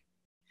authentic.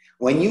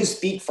 When you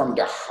speak from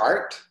the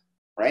heart,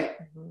 right,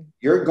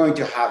 you're going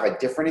to have a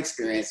different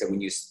experience than when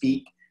you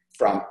speak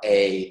from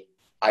I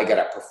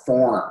gotta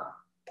perform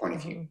point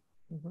of view,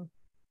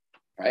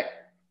 right?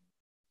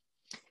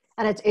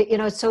 And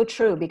it's so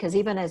true, because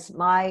even as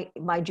my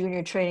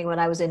junior training, when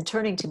I was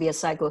interning to be a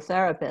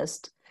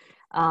psychotherapist,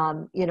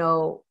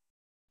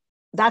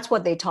 that's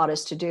what they taught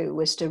us to do,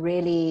 was to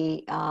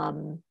really,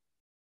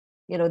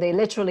 they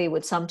literally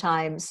would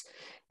sometimes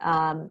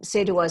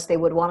say to us, they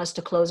would want us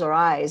to close our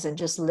eyes and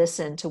just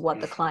listen to what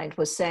the client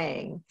was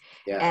saying.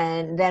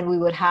 And then we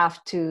would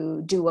have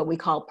to do what we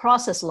call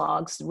process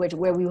logs,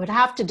 where we would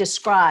have to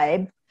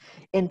describe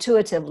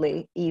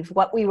intuitively, Yves,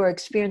 what we were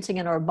experiencing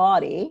in our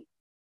body,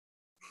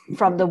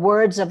 from the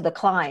words of the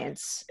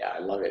clients. Yeah, I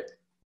love it.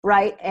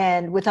 Right.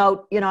 And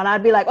without, and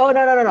I'd be like, oh,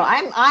 no.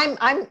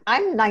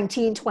 I'm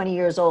 19, 20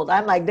 years old.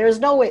 I'm like, there's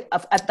no way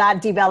at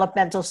that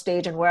developmental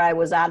stage and where I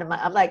was at.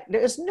 I'm like,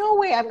 there's no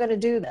way I'm going to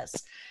do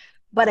this.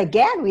 But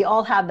again, we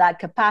all have that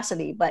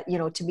capacity, but,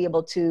 to be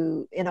able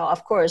to,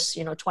 of course,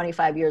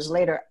 25 years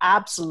later,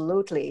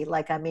 absolutely.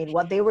 Like, I mean,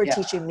 what they were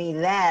teaching me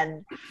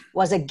then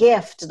was a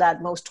gift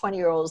that most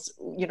 20-year-olds,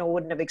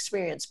 wouldn't have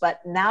experienced. But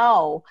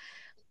now,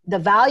 the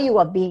value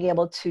of being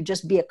able to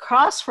just be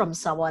across from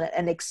someone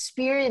and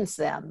experience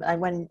them.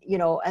 And when,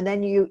 and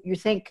then you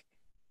think,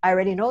 I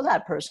already know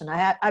that person.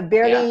 I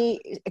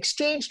barely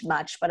exchanged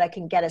much, but I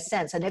can get a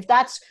sense. And if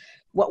that's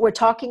what we're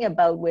talking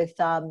about with,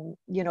 the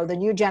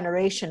new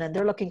generation, and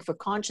they're looking for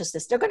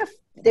consciousness, they're going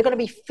to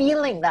be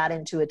feeling that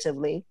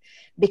intuitively,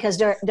 because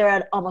they're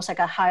at almost like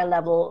a high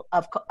level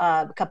of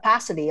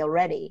capacity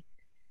already,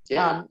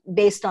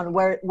 based on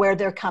where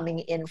they're coming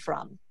in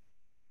from.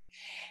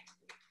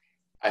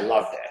 I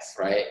love this,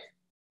 right?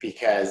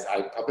 Because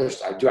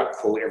I do a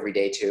quote every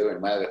day too.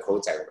 And one of the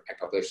quotes I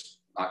published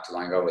not too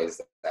long ago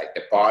is that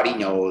the body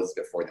knows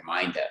before the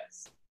mind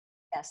does.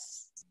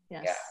 Yes.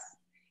 Yeah.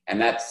 And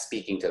that's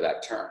speaking to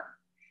that term.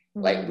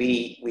 Mm-hmm. Like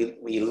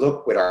we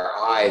look with our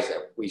eyes,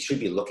 we should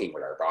be looking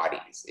with our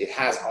bodies. It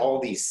has all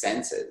these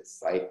senses,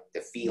 like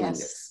the feeling, the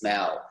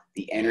smell,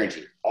 the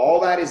energy,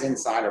 all that is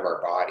inside of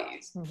our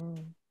bodies. Mm-hmm.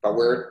 But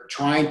we're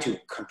trying to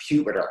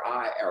compute with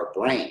our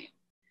brain.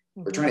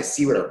 We're trying to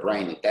see with our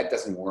brain. That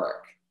doesn't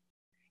work.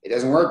 It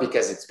doesn't work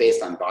because it's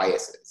based on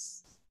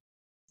biases.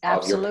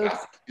 Absolutely. Of your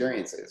past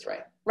experiences,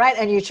 right? Right,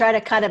 and you try to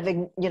kind of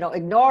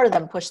ignore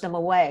them, push them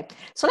away.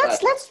 So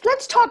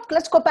let's talk.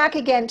 Let's go back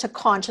again to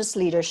conscious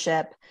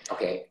leadership.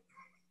 Okay.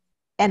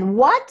 And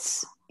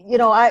what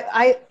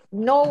I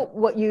know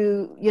what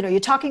you're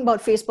talking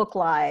about Facebook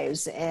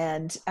Lives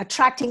and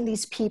attracting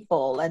these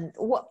people, and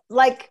what,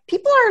 like,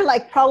 people are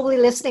like probably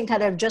listening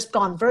that have just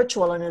gone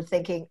virtual and are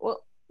thinking,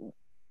 well,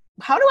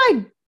 how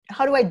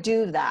do I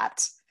do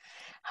that?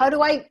 How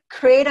do I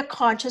create a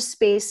conscious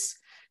space?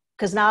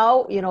 Because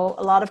now,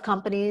 a lot of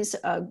companies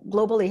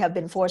globally have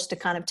been forced to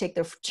kind of take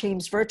their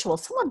teams virtual.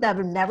 Some of them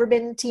have never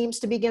been teams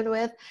to begin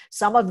with.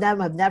 Some of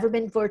them have never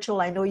been virtual.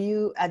 I know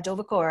you at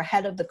Dovico are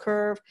ahead of the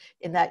curve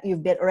in that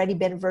you've already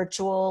been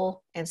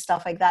virtual and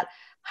stuff like that.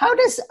 How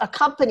does a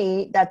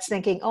company that's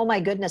thinking, oh my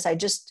goodness,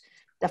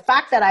 the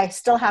fact that I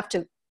still have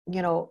to,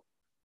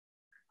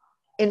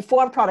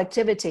 inform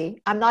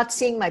productivity. I'm not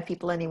seeing my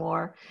people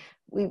anymore.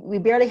 We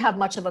barely have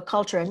much of a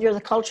culture, and you're the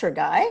culture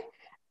guy.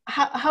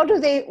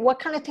 What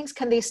kind of things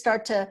can they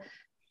start to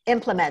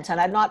implement?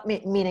 And I'm not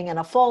meaning in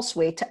a false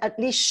way, to at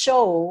least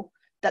show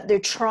that they're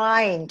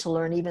trying to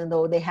learn, even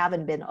though they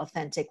haven't been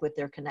authentic with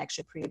their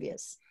connection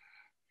previous.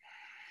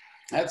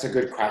 That's a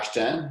good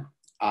question.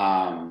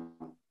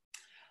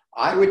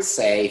 I would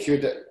say,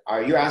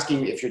 are you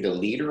asking if you're the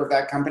leader of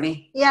that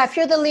company? Yeah, if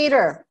you're the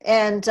leader,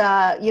 and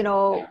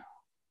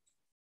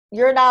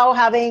you're now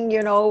having,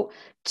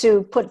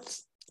 to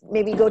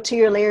maybe go to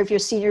your layer of your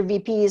senior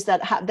VPs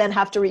that then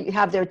have to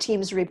have their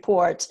teams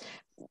report,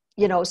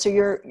 so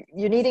you're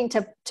needing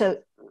to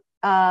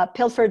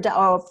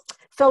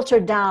filter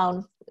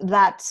down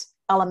that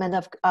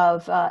element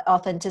of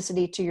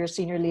authenticity to your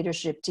senior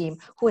leadership team,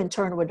 who in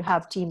turn would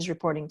have teams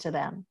reporting to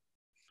them.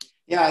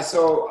 Yeah,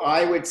 so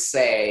I would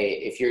say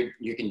if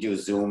you can do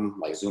Zoom,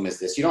 like Zoom is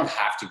this. You don't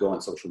have to go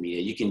on social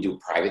media. You can do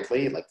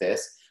privately like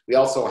this. We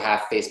also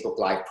have Facebook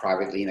Live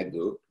privately in a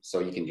group, so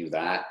you can do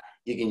that.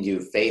 You can do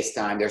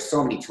FaceTime. There's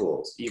so many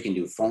tools. You can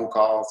do phone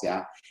calls,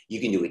 yeah. You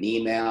can do an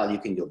email. You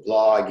can do a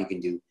blog.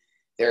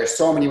 There are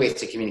so many ways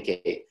to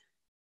communicate.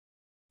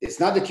 It's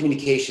not the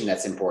communication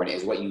that's important,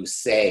 it's what you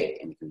say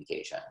in the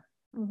communication.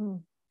 Mm-hmm.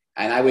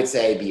 And I would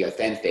say be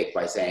authentic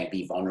by saying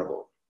be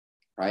vulnerable,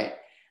 right?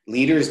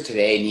 Leaders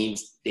today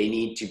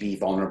need to be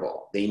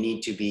vulnerable. They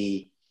need to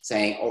be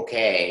saying,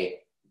 okay,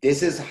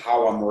 this is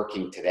how I'm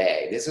working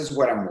today. This is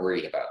what I'm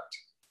worried about.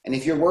 And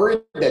if you're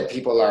worried that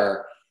people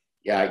are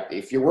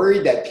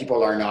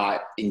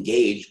not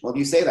engaged, well,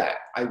 you say that.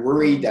 I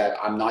worry that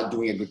I'm not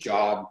doing a good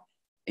job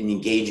in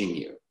engaging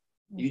you.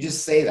 You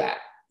just say that.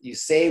 You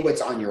say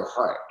what's on your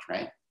heart,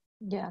 right?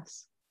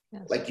 Yes.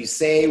 Like you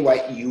say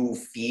what you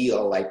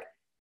feel like.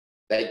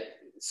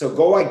 So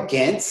go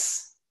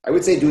against, I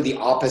would say do the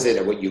opposite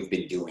of what you've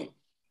been doing.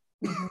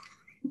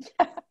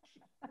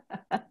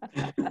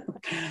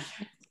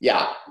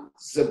 Yeah.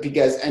 So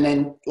and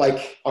then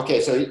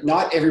okay, so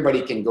not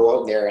everybody can go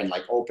out there and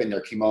like open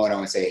their kimono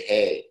and say,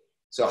 hey,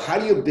 so how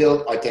do you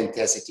build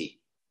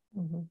authenticity?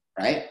 Mm-hmm.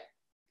 Right?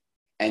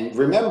 And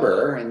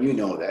remember, and you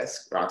know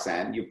this,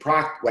 Roxanne,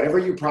 whatever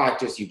you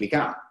practice, you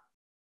become.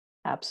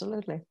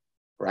 Absolutely.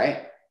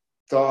 Right?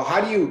 So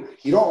how do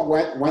you don't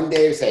one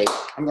day say,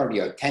 I'm going to be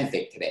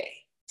authentic today.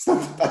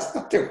 That's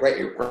not the way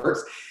it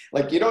works.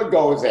 Like you don't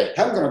go and say,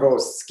 I'm going to go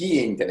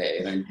skiing today.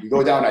 And then you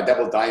go down a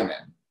double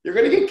diamond. You're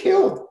going to get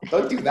killed.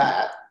 Don't do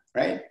that,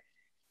 right?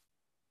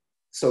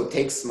 So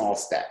take small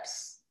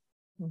steps.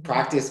 Mm-hmm.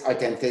 Practice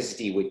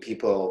authenticity with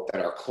people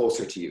that are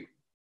closer to you,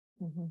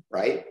 mm-hmm.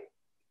 right?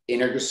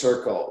 Inner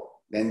circle,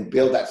 then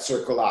build that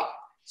circle up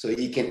so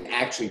you can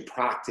actually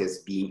practice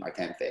being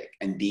authentic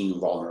and being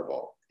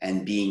vulnerable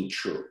and being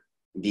true,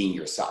 being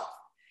yourself.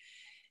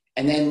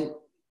 And then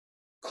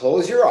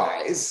close your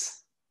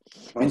eyes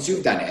once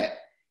you've done it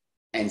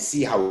and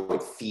see how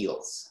it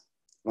feels.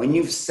 When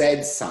you've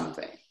said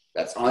something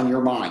that's on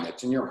your mind,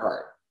 that's in your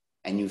heart,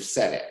 and you've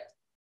said it,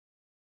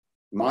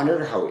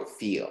 monitor how it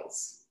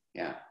feels.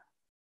 Yeah.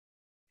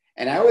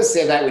 And I always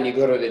say that when you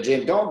go to the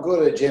gym, don't go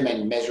to the gym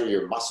and measure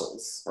your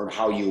muscles or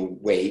how you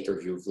weight or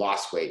if you've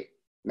lost weight.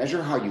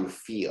 Measure how you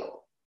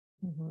feel.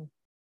 Mm-hmm.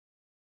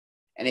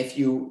 And if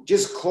you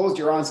just close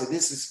your eyes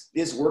and say,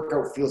 this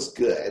workout feels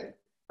good,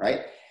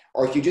 right?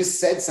 Or if you just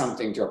said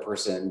something to a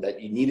person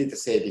that you needed to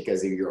say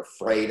because you're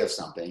afraid of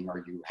something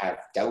or you have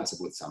doubts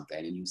about something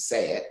and you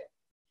say it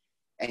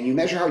and you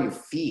measure how you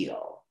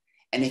feel.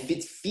 And if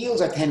it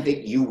feels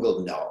authentic, you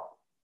will know.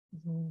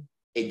 Mm-hmm.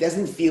 It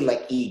doesn't feel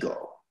like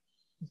ego.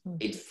 Mm-hmm.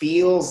 It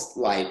feels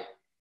like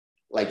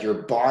your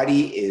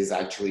body is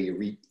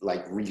actually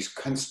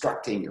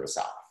reconstructing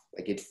yourself.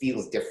 Like it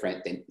feels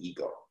different than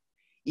ego.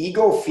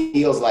 Ego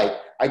feels like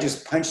I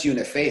just punched you in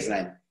the face and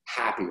I'm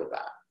happy with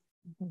that.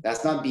 Mm-hmm.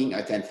 That's not being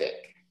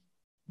authentic.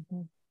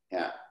 Mm-hmm.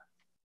 Yeah.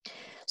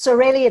 So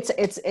really it's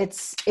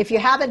if you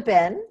haven't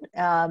been,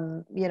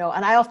 you know,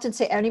 and I often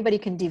say anybody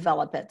can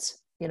develop it,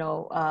 you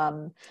know,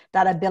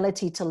 that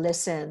ability to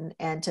listen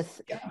and to,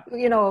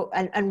 you know,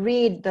 and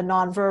read the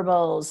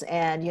nonverbals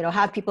and, you know,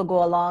 have people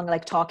go along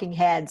like talking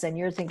heads and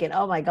you're thinking,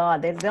 oh my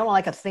God, they don't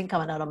like a thing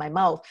coming out of my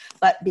mouth.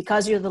 But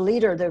because you're the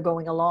leader, they're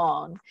going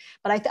along.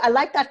 But I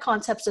like that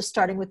concept of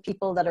starting with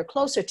people that are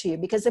closer to you,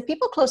 because the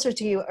people closer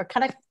to you are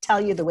kind of tell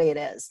you the way it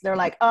is. They're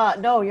like,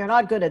 no, you're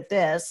not good at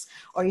this,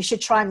 or you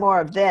should try more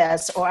of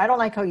this, or I don't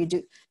like how you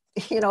do,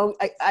 you know,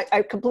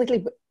 I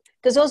completely,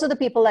 because those are the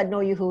people that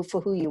know you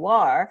for who you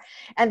are.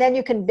 And then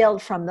you can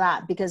build from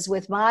that. Because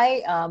with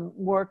my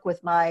work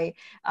with my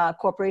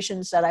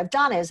corporations that I've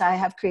done is I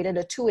have created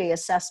a two-way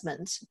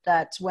assessment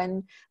that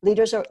when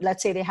leaders are,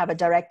 let's say they have a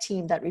direct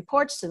team that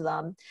reports to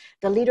them,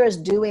 the leader is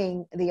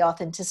doing the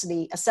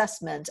authenticity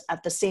assessment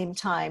at the same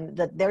time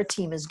that their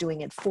team is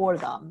doing it for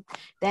them.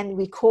 Then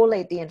we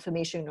collate the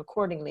information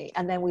accordingly.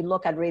 And then we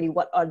look at really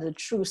what are the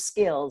true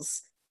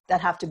skills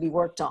that have to be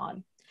worked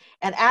on.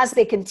 And as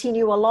they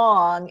continue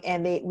along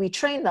and we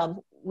train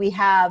them, we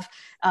have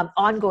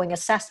ongoing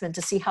assessment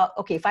to see how,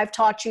 okay, if I've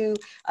taught you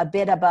a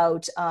bit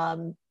about,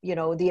 you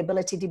know, the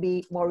ability to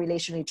be more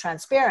relationally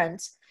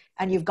transparent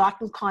and you've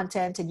gotten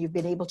content and you've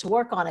been able to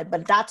work on it,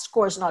 but that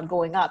score is not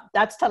going up,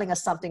 that's telling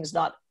us something's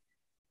not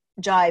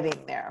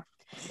jiving there.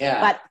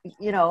 Yeah. But,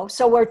 you know,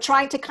 so we're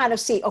trying to kind of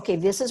see, okay,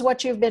 this is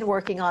what you've been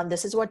working on.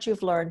 This is what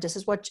you've learned. This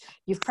is what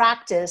you've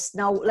practiced.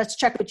 Now let's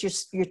check with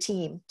your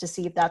team to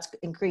see if that's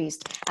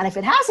increased. And if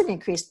it hasn't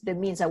increased, that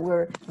means that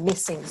we're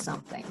missing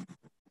something.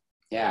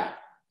 Yeah.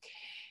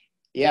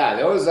 Yeah.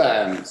 Those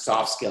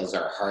soft skills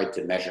are hard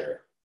to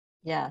measure.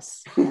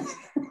 Yes. Yes.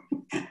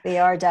 They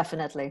are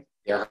definitely.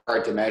 They're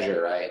hard to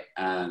measure, right?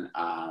 And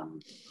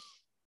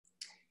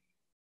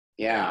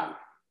yeah.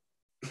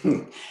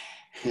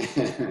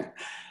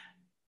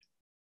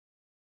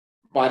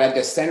 But at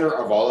the center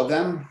of all of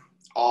them,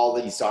 all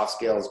these soft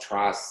skills,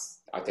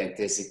 trust,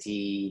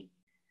 authenticity,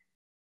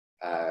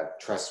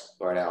 trust,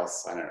 what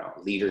else? I don't know,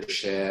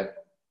 leadership,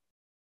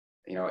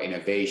 you know,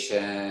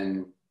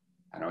 innovation,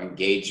 I don't know,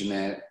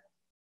 engagement.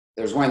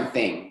 There's one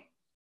thing,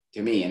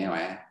 to me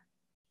anyway,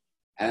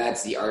 and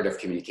that's the art of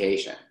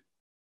communication.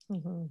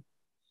 Mm-hmm.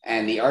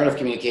 And the art of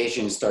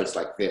communication starts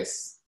like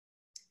this.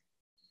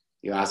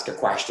 You ask a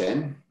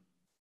question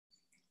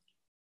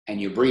and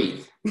you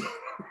breathe.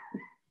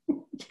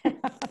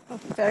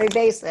 Very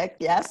basic,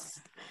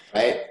 yes.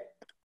 Right?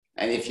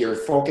 And if you're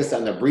focused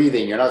on the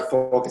breathing, you're not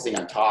focusing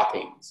on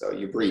talking. So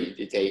you breathe.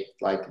 You take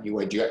like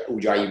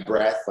ujjayi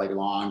breath, like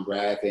long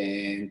breath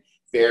in,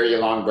 very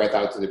long breath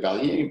out to the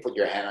belly. You put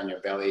your hand on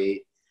your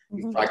belly.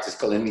 You mm-hmm. practice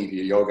Kalini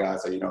yoga,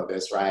 so you know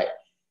this, right?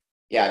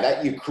 Yeah,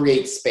 that you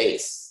create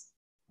space.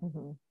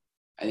 Mm-hmm.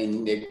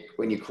 And then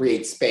when you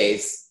create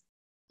space,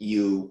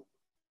 you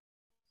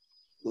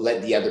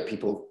let the other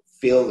people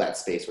fill that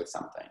space with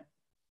something,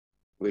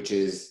 which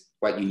is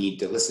what you need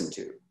to listen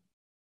to.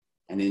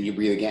 And then you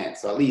breathe again.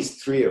 So at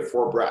least 3 or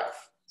 4 breaths.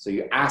 So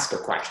you ask a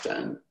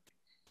question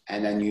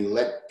and then you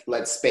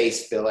let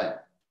space fill in.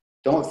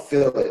 Don't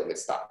fill it with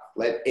stuff.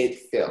 Let it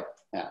fill.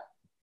 Yeah.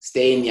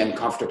 Stay in the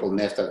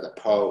uncomfortableness of the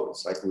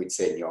pose, like we'd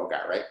say in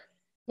yoga, right?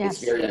 Yes.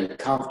 It's very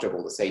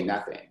uncomfortable to say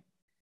nothing.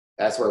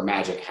 That's where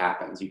magic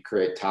happens. You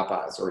create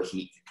tapas or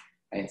heat.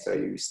 And so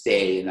you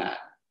stay in that.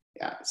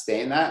 Yeah,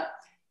 stay in that.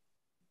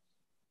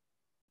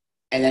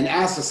 And then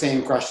ask the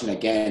same question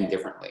again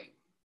differently.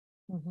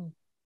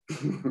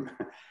 Mm-hmm.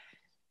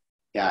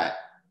 Yeah,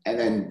 and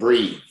then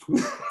breathe.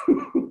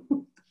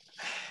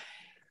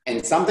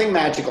 And something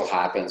magical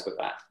happens with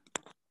that.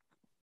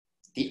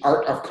 The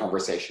art of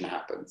conversation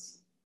happens.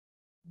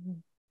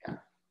 Yeah.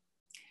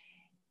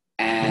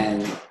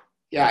 And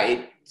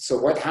yeah, so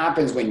what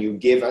happens when you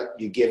give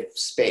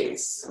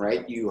space,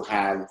 right? You're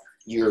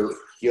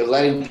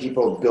letting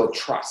people build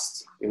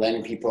trust. You're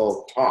letting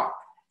people talk.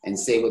 and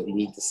say what you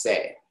need to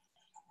say.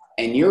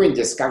 And you're in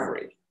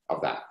discovery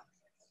of that.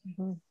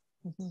 Mm-hmm.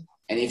 Mm-hmm.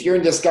 And if you're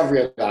in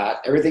discovery of that,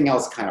 everything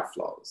else kind of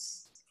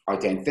flows.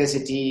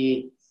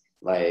 Authenticity,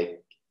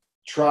 like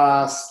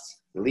trust,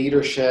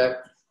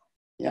 leadership.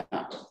 Yeah.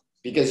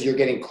 Because you're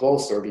getting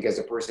closer because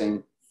the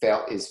person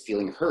is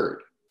feeling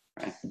heard.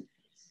 Right.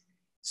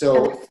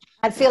 So,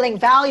 and feeling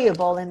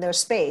valuable in their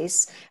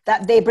space,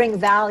 that they bring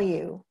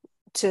value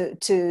to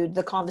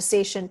the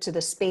conversation, to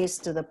the space,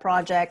 to the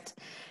project,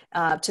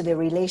 to the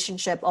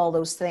relationship, all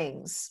those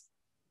things.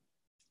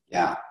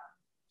 Yeah.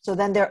 So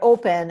then they're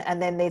open,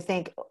 and then they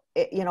think,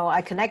 you know,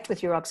 I connect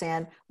with you,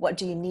 Roxanne. What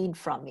do you need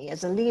from me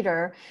as a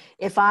leader?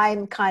 If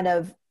I'm kind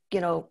of,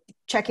 you know,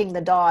 checking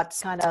the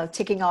dots, kind of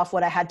ticking off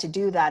what I had to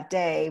do that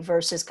day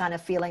versus kind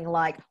of feeling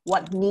like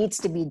what needs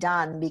to be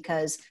done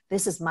because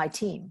this is my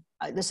team.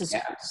 This is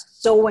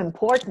so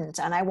important,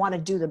 and I want to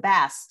do the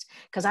best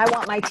because I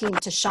want my team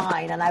to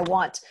shine, and I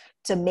want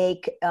to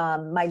make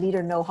my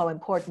leader know how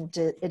important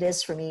it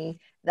is for me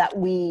that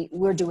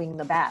we're doing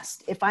the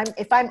best. If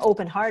I'm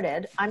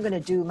open-hearted, I'm going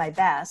to do my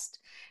best.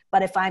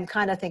 But if I'm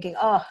kind of thinking,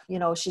 oh, you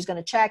know, she's going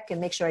to check and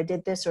make sure I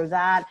did this or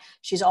that,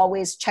 she's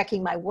always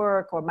checking my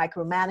work or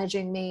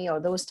micromanaging me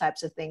or those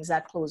types of things,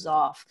 that close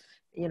off,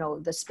 you know,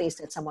 the space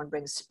that someone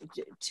brings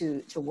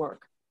to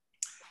work.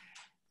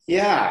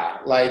 Yeah,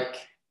 like,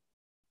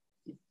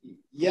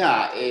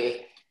 yeah,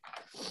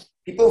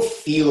 people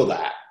feel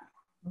that.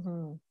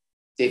 Mm-hmm.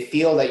 They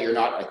feel that you're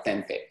not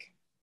authentic.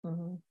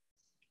 Mm-hmm.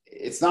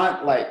 It's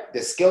not like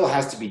the skill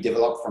has to be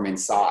developed from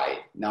inside,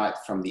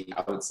 not from the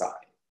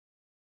outside.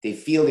 They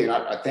feel you're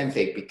not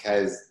authentic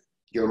because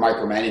you're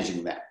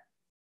micromanaging them.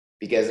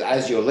 Because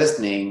as you're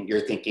listening,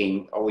 you're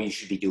thinking, oh, you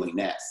should be doing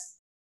this.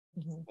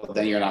 Mm-hmm. Well,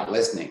 then you're not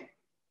listening.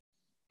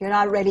 You're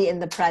not ready in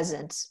the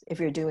present if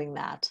you're doing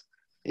that.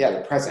 Yeah,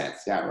 the present.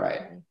 Yeah,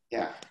 right.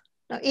 Yeah.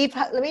 Now, Yves,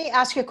 let me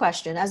ask you a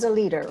question. As a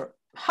leader,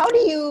 how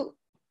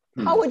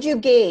would you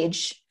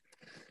gauge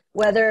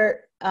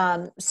whether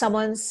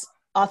someone's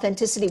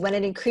authenticity, when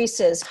it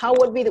increases,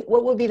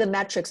 what would be the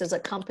metrics as a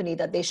company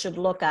that they should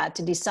look at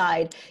to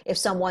decide if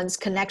someone's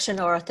connection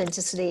or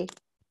authenticity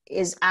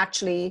is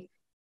actually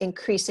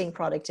increasing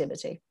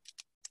productivity?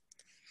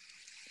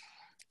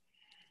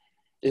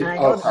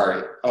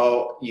 Sorry.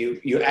 Oh,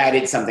 you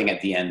added something at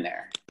the end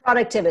there.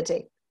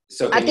 Productivity.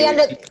 So can you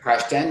repeat the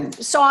question?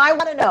 So I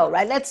want to know,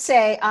 right? Let's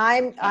say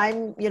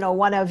I'm you know,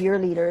 one of your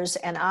leaders,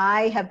 and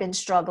I have been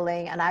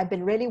struggling, and I've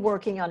been really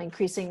working on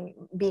increasing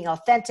being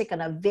authentic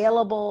and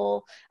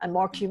available and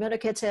more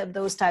communicative,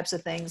 those types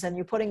of things. And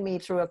you're putting me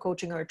through a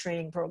coaching or a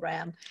training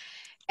program,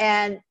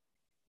 and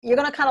you're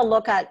going to kind of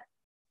look at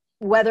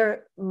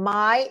whether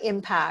my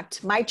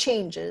impact, my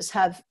changes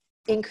have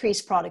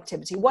increased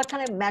productivity. What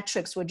kind of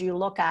metrics would you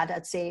look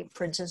at, say,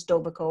 for instance,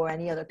 Dovico or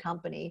any other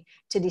company,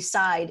 to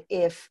decide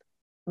if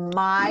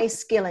my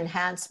skill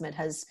enhancement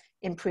has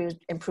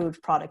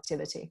improved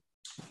productivity?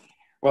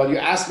 Well, you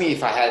asked me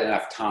if I had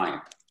enough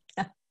time,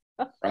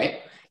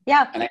 right?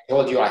 Yeah. And I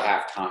told you I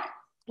have time.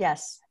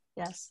 Yes.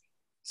 Yes.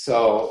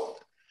 So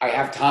I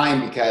have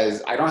time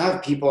because I don't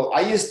have people.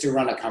 I used to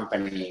run a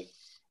company,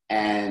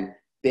 and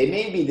they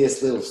made me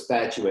this little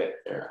statuette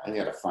there. I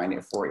got to find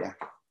it for you.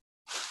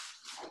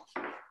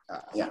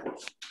 Yeah.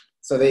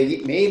 So they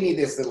made me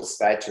this little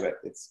statuette.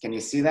 Can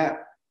you see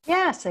that?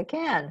 Yes, I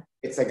can.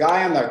 It's a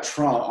guy on the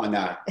trunk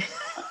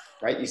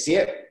right? You see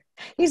it?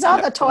 He's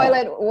on the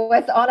toilet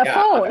on a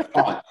phone.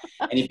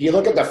 And if you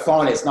look at the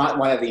phone, it's not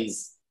one of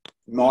these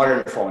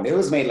modern phones. It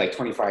was made like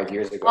 25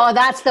 years ago. Oh,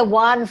 that's the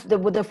one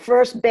with the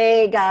first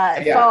big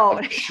phone.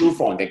 Like a shoe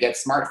phone. They get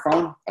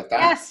smartphone like that.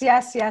 Yes,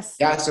 yes, yes.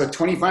 Yeah, so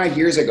 25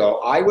 years ago,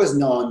 I was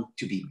known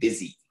to be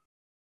busy.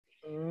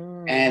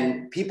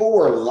 And people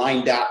were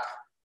lined up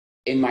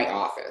in my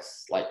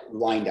office, like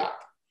lined up.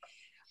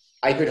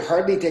 I could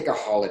hardly take a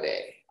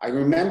holiday. I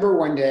remember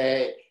one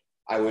day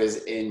I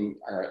was in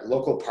our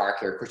local park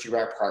here,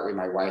 Cuchirac Park, with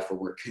my wife, and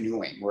we're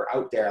canoeing. We're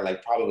out there,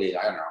 like probably,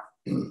 I don't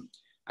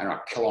know,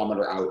 a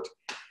kilometer out.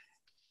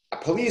 A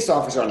police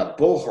officer on a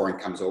bullhorn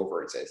comes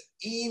over and says,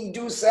 "Yves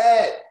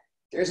Doucet,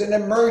 there's an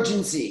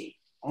emergency."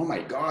 Oh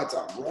my God,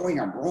 so I'm rowing.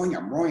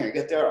 I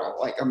get there,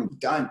 I'm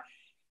done,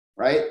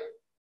 right?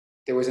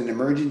 There was an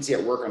emergency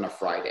at work on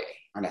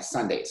a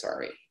Sunday,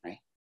 right?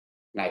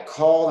 And I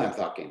call, I'm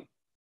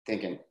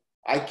thinking,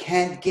 I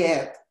can't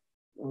get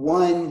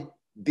one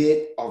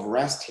bit of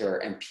rest here,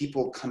 and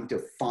people come to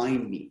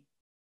find me,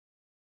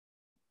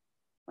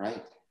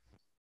 right?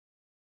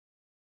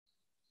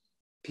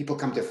 People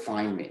come to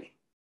find me.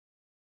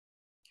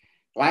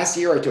 Last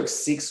year, I took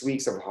 6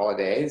 weeks of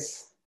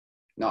holidays,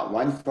 not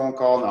one phone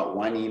call, not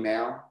one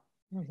email.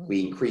 Mm-hmm.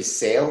 We increased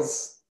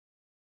sales.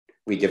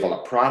 We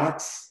developed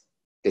products.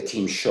 The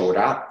team showed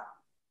up.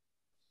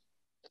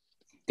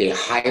 They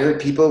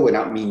hired people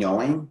without me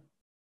knowing.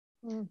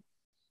 Mm.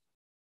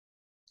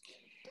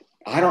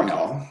 I don't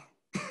know.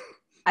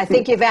 I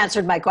think you've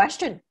answered my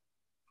question.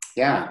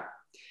 Yeah.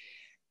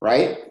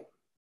 Right?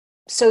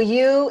 So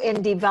you,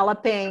 in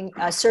developing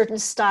a certain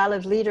style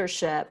of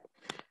leadership,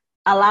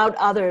 allowed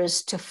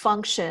others to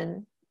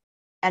function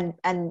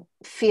and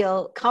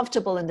feel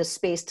comfortable in the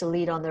space to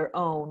lead on their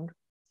own.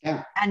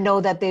 Yeah. And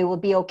know that they will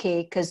be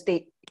okay because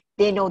they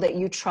know that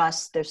you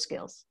trust their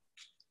skills.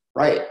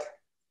 Right.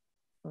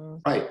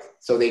 Right.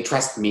 So they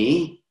trust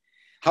me.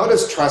 How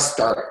does trust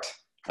start?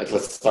 Like,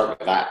 let's start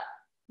with that.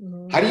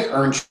 How do you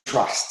earn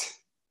trust?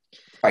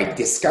 By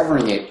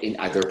discovering it in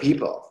other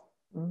people.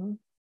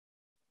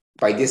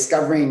 By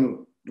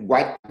discovering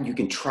what you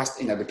can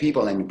trust in other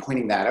people and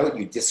pointing that out,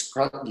 you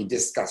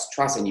discuss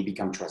trust and you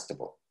become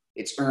trustable.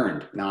 It's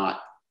earned,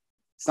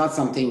 it's not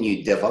something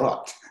you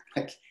developed.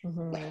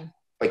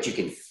 But you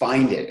can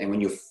find it. And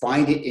when you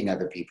find it in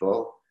other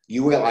people,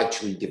 you will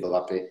actually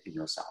develop it in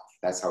yourself.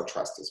 That's how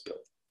trust is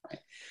built, right?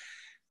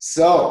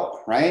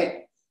 So,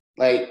 right,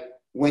 like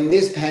when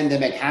this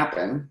pandemic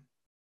happened,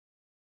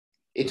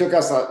 it took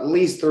us at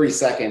least 30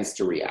 seconds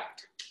to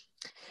react.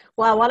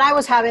 Well, when I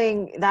was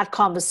having that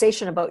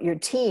conversation about your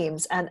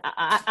teams, and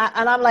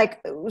I'm like,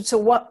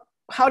 so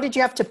how did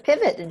you have to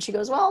pivot? And she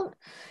goes, well,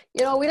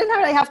 we didn't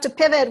really have to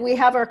pivot. We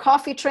have our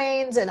coffee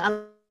trains, and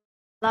I'm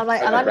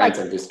like,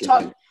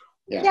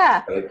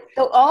 yeah.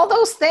 So all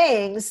those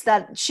things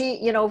that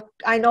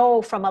I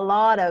know from a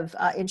lot of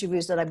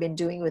interviews that I've been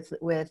doing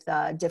with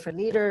different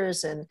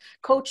leaders and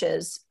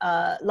coaches,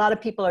 a lot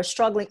of people are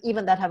struggling,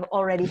 even that have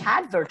already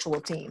had virtual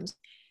teams.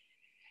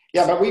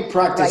 Yeah, but we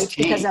practice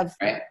change,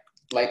 right?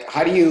 Like,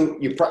 how do you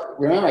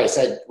remember I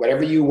said,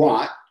 whatever you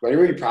want,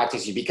 whatever you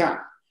practice, you become.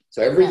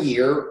 So every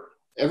year,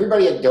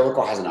 everybody at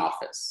Dovico has an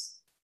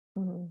office.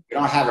 We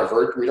don't have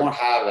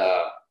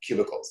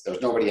cubicles.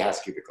 There's nobody that has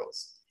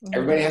cubicles.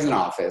 Everybody has an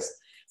office.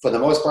 For the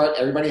most part,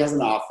 everybody has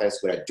an office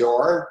with a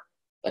door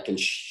that can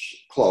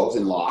close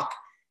and lock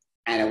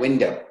and a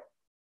window.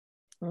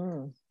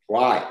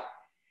 Why?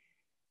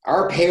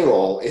 Our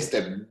payroll is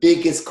the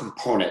biggest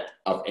component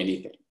of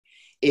anything.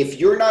 If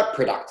you're not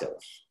productive,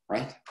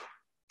 right,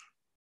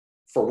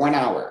 for 1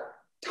 hour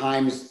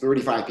times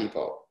 35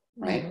 people,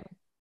 right,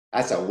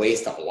 that's a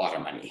waste of a lot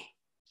of money.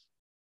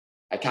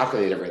 I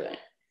calculate everything.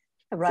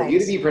 Right. For you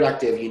to be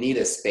productive, you need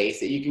a space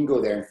that you can go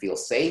there and feel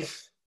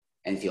safe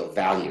and feel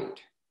valued,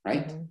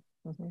 right?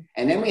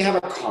 And then we have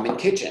a common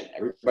kitchen.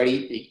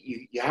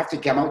 Everybody, you have to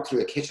come out through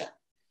the kitchen.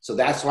 So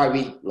that's why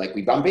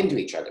we bump into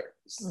each other,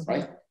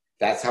 right?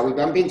 That's how we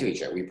bump into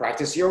each other. We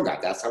practice yoga.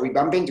 That's how we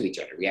bump into each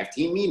other. We have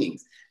team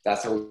meetings.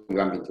 That's how we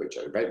bump into each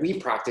other. But we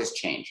practice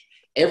change.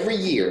 Every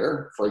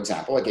year, for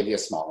example, I'll give you a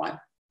small one,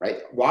 right?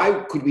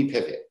 Why could we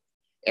pivot?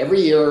 Every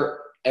year,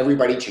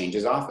 everybody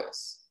changes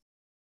office.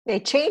 They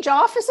change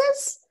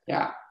offices?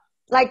 Yeah.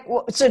 Like,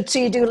 so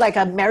you do like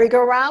a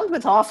merry-go-round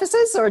with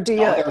offices, or do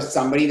you? No, there's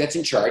somebody that's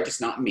in charge. It's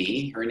not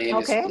me. Her name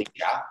is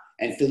Felicia.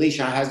 And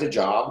Felicia has the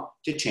job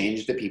to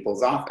change the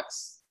people's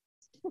office.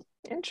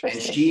 Interesting.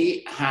 And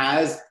she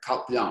has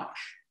carte blanche.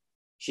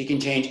 She can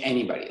change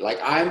anybody. Like,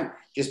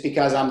 just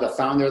because I'm the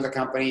founder of the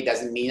company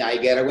doesn't mean I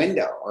get a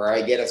window or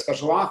I get a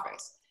special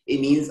office. It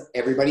means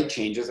everybody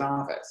changes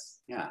office.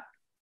 Yeah.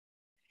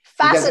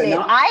 Fascinating.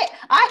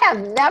 I have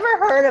never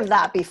heard of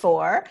that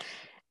before.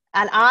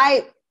 And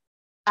I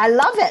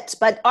love it.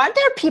 But aren't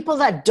there people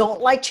that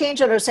don't like change,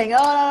 that are saying,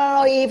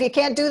 oh, no, Yves, you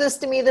can't do this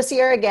to me this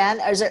year again?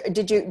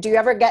 Do you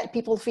ever get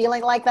people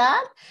feeling like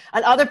that?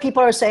 And other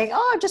people are saying,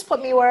 oh, just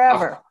put me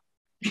wherever.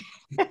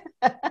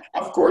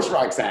 Of course,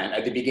 Roxanne.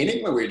 At the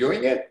beginning, when we were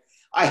doing it,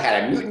 I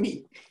had a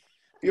mutiny.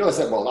 People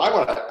said, well, I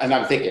want to, and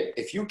I'm thinking,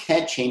 if you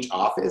can't change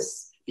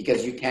office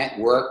because you can't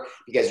work,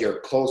 because you're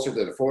closer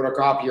to the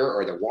photocopier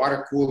or the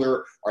water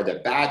cooler or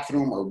the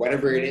bathroom or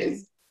whatever it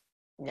is,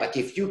 like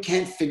if you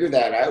can't figure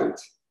that out,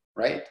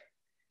 right?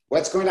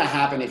 What's going to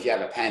happen if you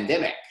have a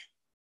pandemic?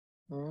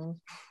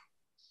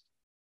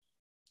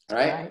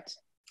 Right?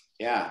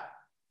 Yeah.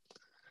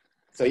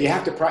 So you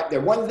have to,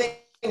 the one thing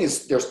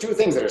is, there's two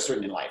things that are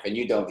certain in life, and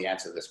you don't the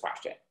answer to this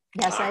question.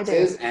 Yes,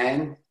 taxes, I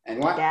do. And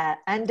what? Yeah,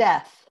 and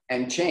death.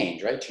 And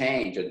change, right?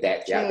 Change or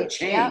debt. Yeah, but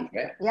change.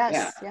 Yeah. Right? Yes,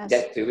 yeah. yes.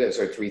 Debt too. Those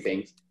are three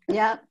things.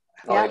 Yeah.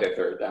 Probably the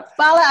third.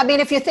 Well, I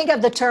mean, if you think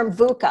of the term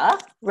VUCA,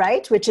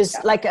 right, which is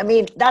like, I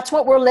mean, that's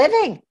what we're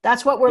living.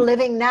 That's what we're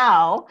living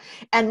now.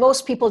 And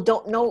most people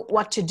don't know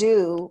what to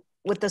do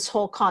with this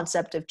whole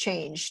concept of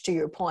change, to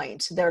your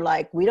point. They're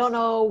like, we don't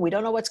know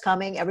what's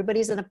coming.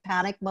 Everybody's in a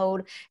panic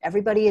mode.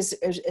 Everybody is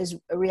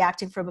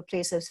reacting from a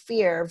place of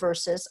fear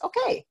versus,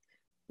 okay,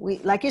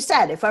 like you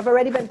said, if I've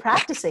already been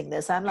practicing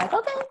this, I'm like,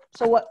 okay,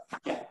 so what?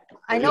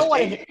 I know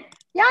what it is.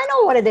 Yeah, I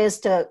know what it is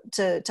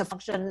to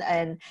function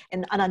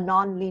in a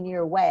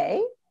non-linear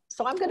way.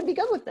 So I'm going to be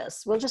good with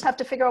this. We'll just have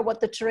to figure out what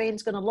the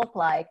terrain's going to look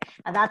like.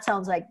 And that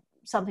sounds like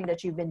something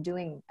that you've been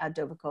doing at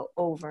Dovico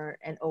over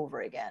and over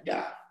again.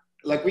 Yeah.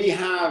 Like we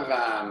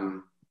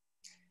have,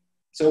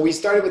 so we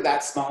started with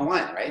that small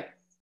one, right?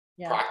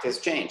 Yeah. Practice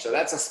change. So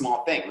that's a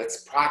small thing.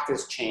 Let's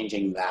practice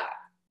changing that.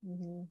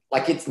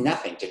 Like it's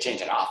nothing to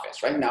change an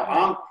office, right? Now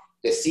I'm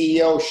the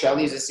CEO,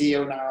 Shelly's the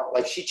CEO now.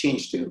 Like she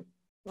changed too.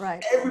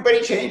 Right.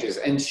 Everybody changes,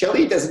 and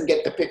Shelly doesn't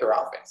get to pick her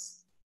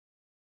office.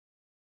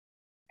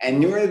 And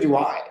neither do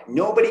I.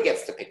 Nobody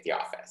gets to pick the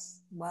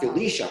office. Wow.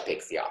 Felicia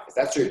picks the office.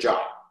 That's her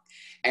job.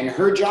 And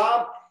her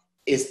job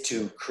is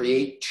to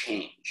create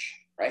change,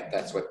 right?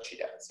 That's what she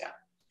does, yeah.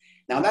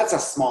 Now that's a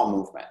small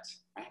movement,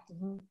 right?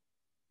 Mm-hmm.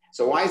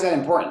 So why is that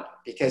important?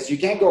 Because you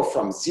can't go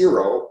from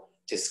 0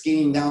 to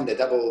skiing down the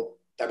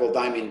double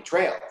diamond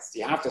trails.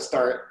 You have to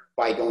start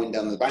by going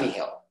down the bunny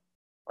hill,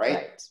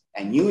 right?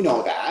 And you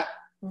know that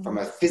from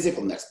a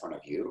physicalness point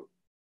of view.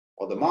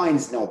 Well, the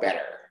minds know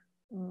better.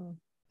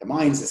 The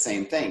mind's the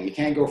same thing. You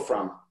can't go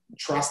from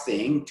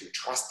trusting to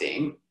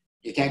trusting.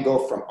 You can't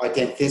go from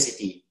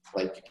authenticity,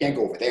 like you can't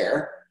go over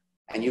there.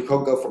 And you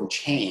could go from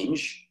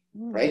change,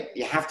 right?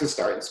 You have to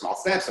start in small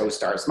steps. So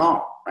start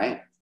small,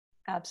 right?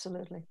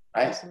 Absolutely.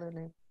 Right?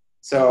 Absolutely.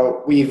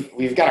 So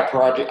we've got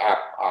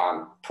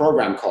a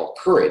program called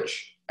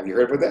Courage. Have you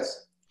heard about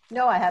this?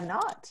 No, I have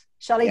not.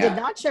 Shelley did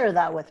not share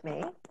that with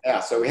me. Yeah,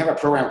 so we have a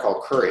program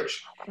called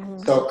Courage.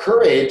 So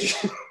Courage,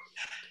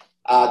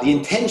 the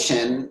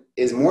intention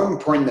is more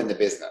important than the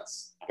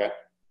business, okay?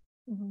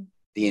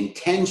 The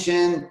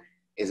intention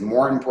is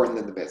more important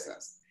than the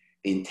business.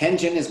 The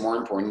intention is more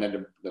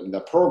important than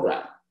the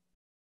program.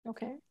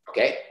 Okay.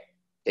 Okay?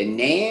 The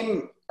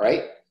name,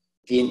 right?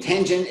 The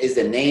intention is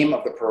the name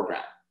of the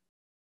program.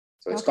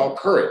 So it's called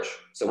Courage.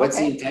 So what's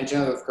the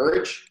intention of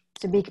Courage?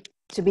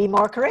 To be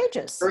more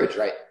courageous. Courage,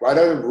 right? What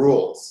are the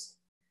rules?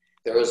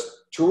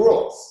 There's 2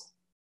 rules.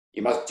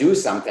 You must do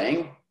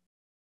something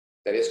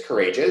that is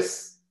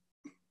courageous,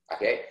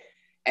 okay?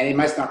 And it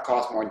must not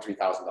cost more than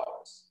 $3,000.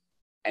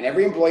 And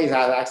every employee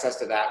has access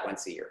to that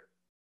once a year.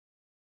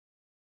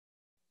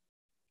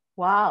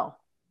 Wow.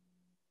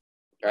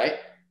 Right?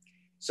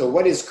 So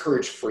what is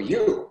courage for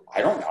you?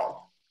 I don't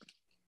know.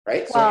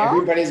 Right? Well, so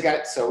everybody's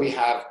got, so we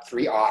have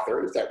 3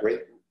 authors that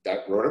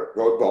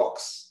wrote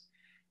books.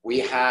 We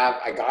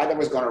have a guy that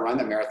was going to run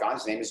the marathon.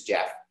 His name is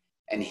Jeff.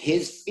 And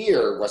his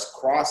fear was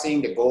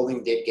crossing the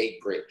Golden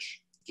Gate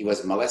Bridge. He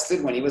was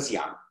molested when he was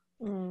young.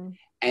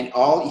 And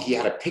he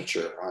had a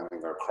picture, I'm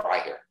going to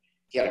cry here.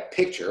 He had a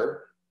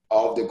picture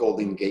of the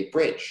Golden Gate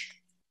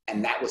Bridge.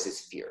 And that was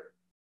his fear.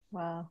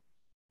 Wow.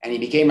 And he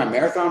became a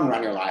marathon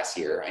runner last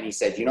year. And he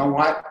said, you know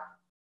what?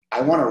 I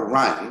want to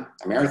run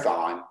a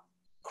marathon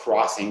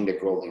crossing the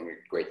Golden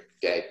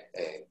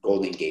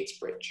Gates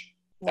Bridge.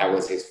 That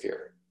was his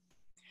fear.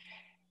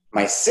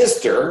 My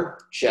sister,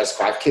 she has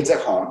 5 kids at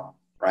home,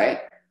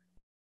 right?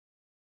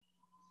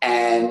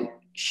 And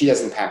she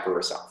doesn't pamper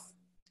herself.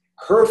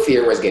 Her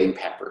fear was getting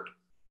pampered.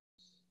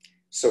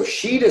 So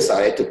she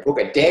decided to book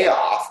a day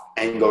off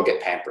and go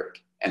get pampered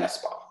in a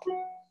spa.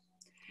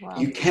 Wow.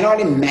 You cannot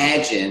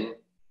imagine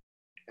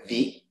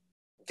the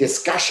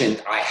discussion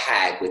I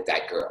had with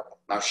that girl.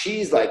 Now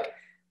she's like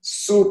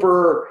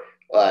super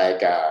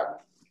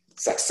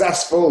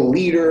successful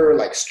leader,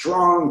 like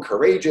strong,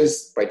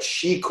 courageous, but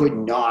she could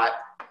not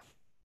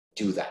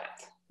do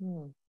that.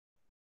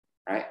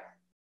 Right?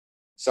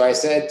 So I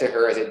said to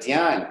her, I said,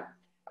 Diane,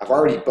 I've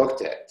already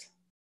booked it.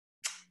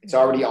 It's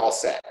already all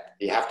set.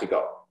 You have to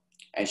go.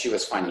 And she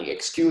was finding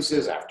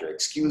excuses after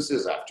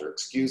excuses after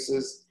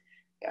excuses.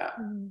 Yeah.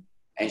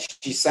 And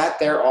she sat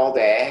there all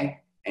day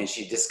and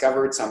she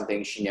discovered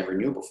something she never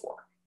knew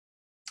before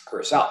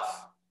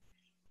herself.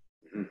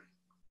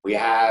 We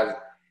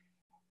have,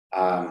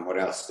 what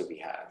else do we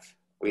have?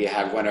 We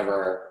have one of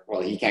our,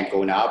 well, he can't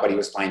go now, but he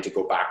was planning to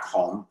go back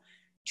home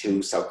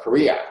to South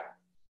Korea.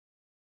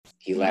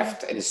 He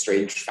left an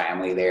estranged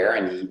family there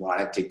and he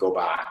wanted to go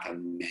back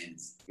and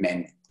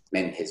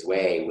mend his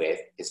way with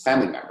his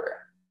family member.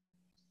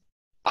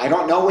 I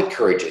don't know what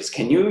courage is.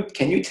 Can you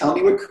tell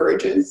me what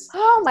courage is?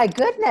 Oh my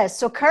goodness.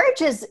 So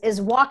courage is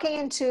walking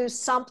into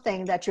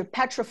something that you're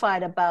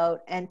petrified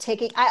about and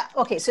taking,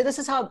 so this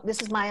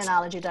is my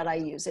analogy that I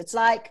use. It's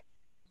like,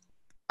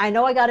 I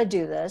know I got to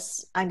do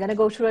this. I'm going to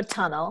go through a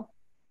tunnel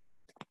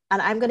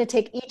and I'm going to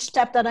take each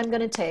step that I'm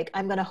going to take.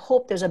 I'm going to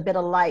hope there's a bit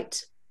of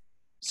light.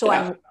 So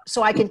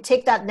I can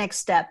take that next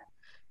step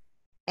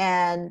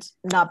and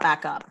not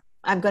back up.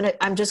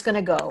 I'm just going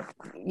to go,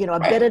 a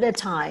bit at a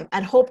time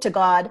and hope to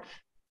God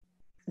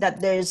that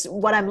there's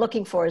what I'm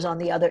looking for is on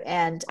the other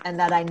end and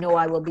that I know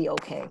I will be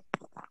okay.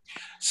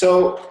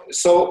 So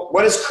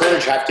what does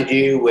courage have to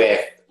do with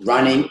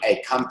running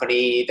a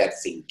company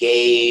that's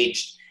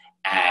engaged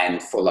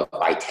and full of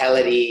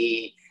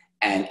vitality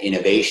and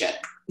innovation?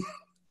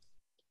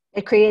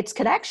 It creates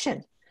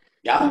connection.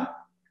 Yeah.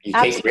 You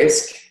take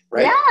risk,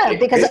 right? Yeah,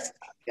 because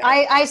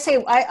I say,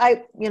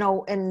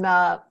 in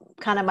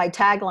kind of my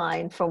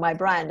tagline for my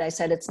brand, I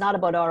said, it's not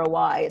about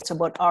ROI, it's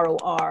about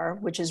ROR,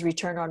 which is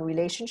return on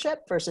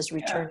relationship versus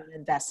return on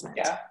investment,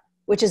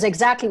 which is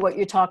exactly what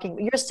you're talking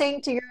about. You're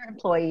saying to your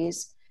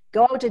employees,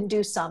 go out and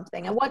do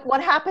something. And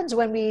what happens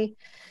when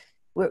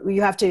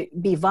you have to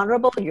be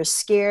vulnerable, you're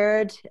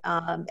scared,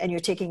 and you're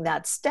taking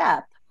that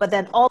step, but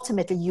then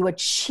ultimately you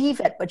achieve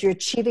it, but you're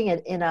achieving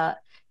it in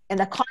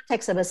the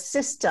context of a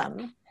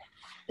system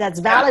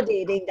that's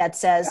validating, that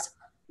says,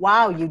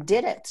 wow, you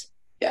did it.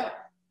 Yeah.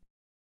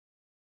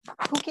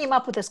 Who came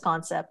up with this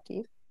concept,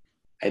 Yves?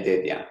 I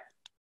did, yeah.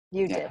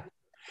 You did.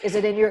 Is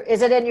it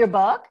in your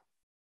book?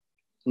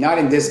 Not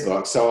in this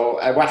book. So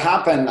what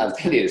happened, I'll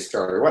tell you the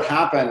story. What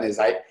happened is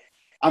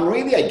I'm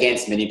really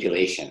against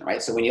manipulation,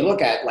 right? So when you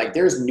look at,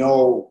 there's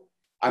no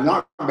I'm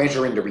not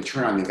measuring the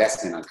return on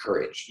investment on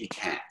courage. You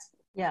can't.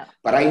 Yeah.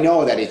 But I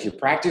know that if you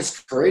practice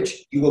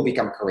courage, you will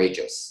become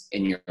courageous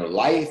in your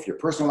life, your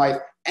personal life,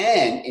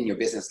 and in your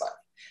business life.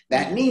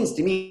 That means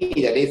to me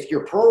that if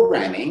you're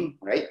programming,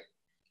 right,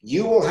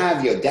 you will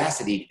have the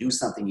audacity to do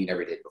something you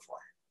never did before,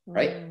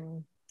 right?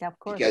 Yeah, of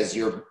course. Because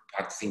you're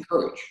practicing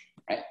courage,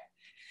 right?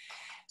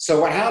 So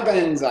what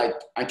happens, I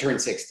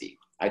turned 60.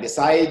 I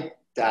decided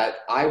that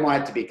I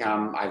wanted to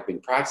become, I've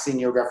been practicing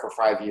yoga for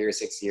 5 years,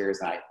 6 years,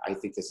 and I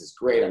think this is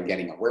great. I'm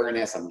getting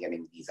awareness. I'm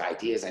getting these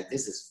ideas. And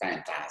this is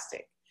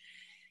fantastic.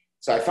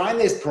 So I find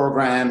this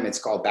program, it's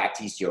called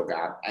Baptiste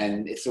Yoga,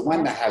 and it's the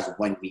one that has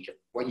 1 week.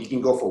 You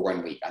can go for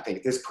 1 week. I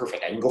think this is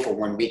perfect. I can go for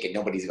 1 week and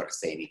nobody's going to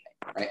say anything,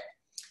 right?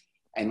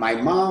 And my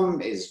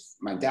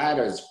dad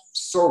is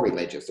so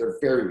religious. They're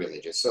very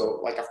religious. So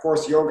like, of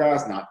course, yoga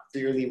is not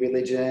purely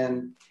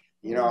religion.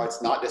 You know,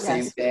 it's not the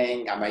same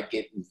thing. I might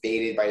get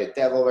invaded by the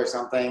devil or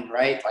something,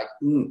 right? Like,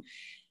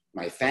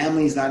 my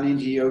family's not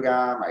into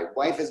yoga. My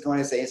wife is going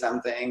to say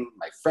something.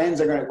 My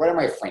friends are going to, what are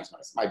my friends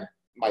going to say?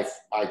 My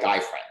guy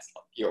friends,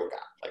 like, yoga.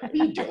 Like, what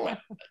are you doing?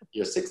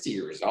 You're 60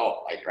 years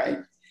old, like, right?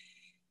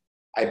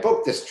 I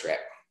booked this trip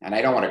and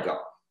I don't want to go.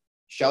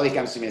 Shelly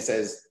comes to me and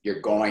says,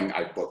 you're going,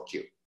 I booked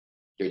you.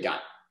 You're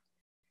done.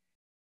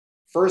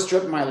 First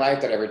trip in my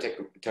life that I ever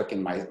took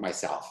in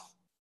myself.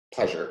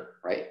 Pleasure,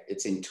 right?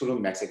 It's in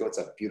Tulum, Mexico. It's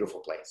a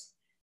beautiful place.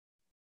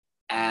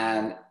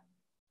 And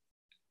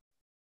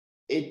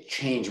it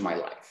changed my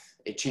life.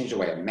 It changed the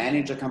way I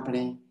managed a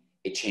company.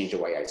 It changed the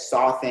way I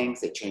saw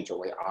things. It changed the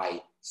way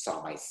I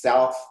saw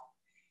myself.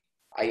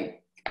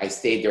 I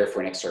stayed there for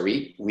an extra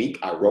week.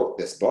 I wrote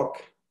this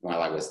book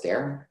while I was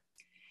there.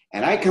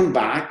 And I come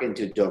back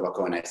into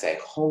Dovico and I say,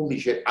 holy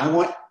shit, I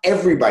want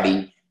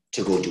everybody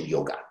to go do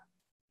yoga.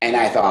 And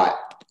I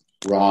thought,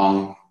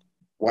 wrong.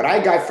 What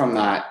I got from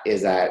that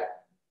is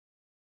that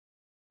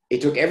it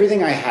took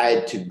everything I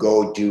had to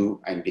go do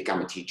and become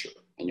a teacher,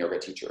 a yoga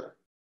teacher.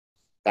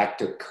 That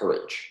took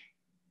courage.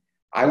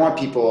 I want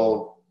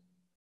people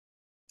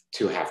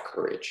to have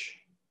courage.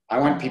 I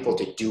want people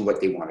to do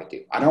what they want to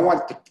do. I don't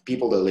want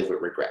people to live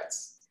with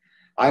regrets.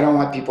 I don't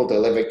want people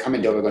to come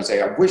in Dovico and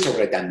say, I wish I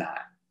would have done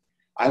that.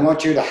 I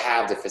want you to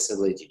have the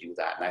facility to do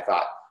that. And I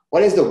thought,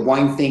 what is the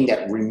one thing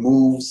that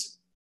removes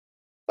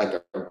like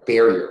a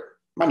barrier?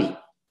 Money.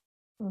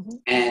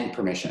 And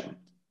permission.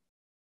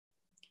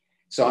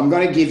 So I'm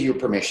going to give you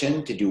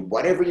permission to do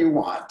whatever you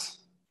want,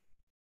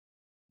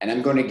 and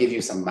I'm going to give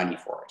you some money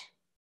for it.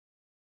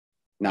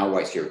 Now,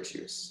 what's your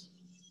excuse?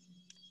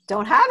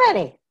 Don't have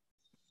any.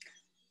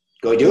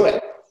 Go do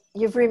it.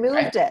 You've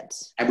removed it.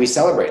 And we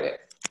celebrate it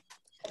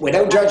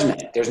without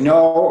judgment. There's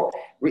no,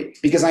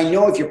 because I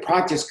know if you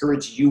practice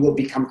courage, you will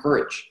become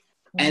courage.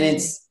 And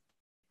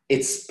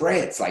it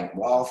spreads like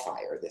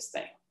wildfire, this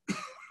thing.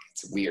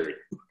 It's weird.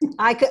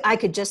 I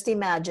could just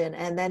imagine,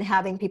 and then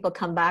having people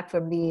come back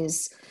from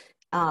these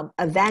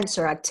events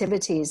or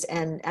activities,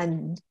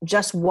 and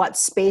just what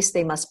space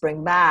they must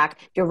bring back.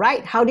 You're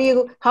right. How do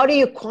you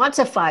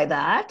quantify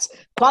that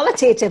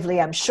qualitatively?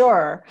 I'm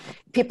sure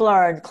people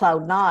are in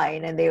cloud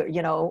nine and they're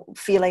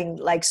feeling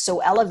like so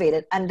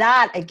elevated, and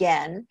that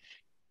again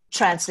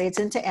translates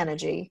into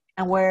energy.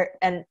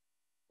 And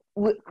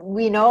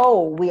we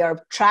know we are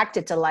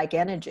attracted to like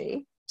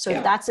energy. So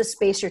if that's the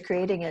space you're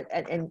creating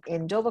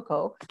in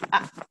Dovico,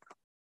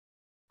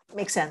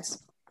 makes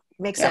sense.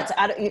 Makes sense.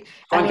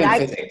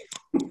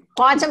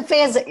 Quantum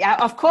physics,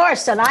 of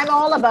course. And I'm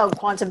all about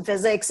quantum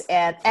physics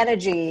and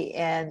energy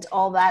and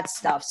all that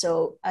stuff.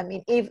 So, I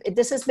mean, Yves,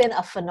 this has been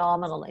a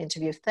phenomenal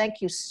interview.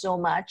 Thank you so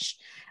much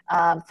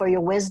for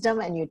your wisdom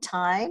and your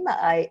time.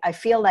 I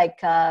feel like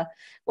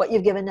what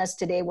you've given us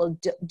today will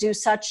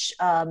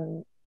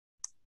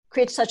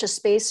create such a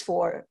space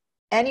for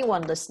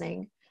anyone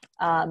listening,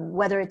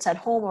 whether it's at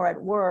home or at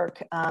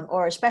work,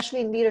 or especially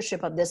in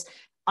leadership of this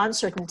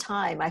uncertain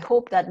time. I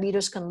hope that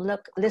leaders can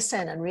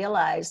listen and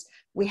realize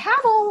we have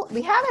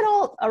it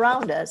all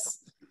around us.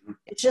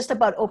 It's just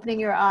about opening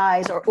your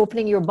eyes or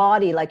opening your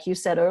body, like you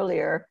said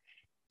earlier,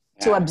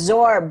 to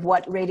absorb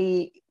what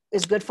really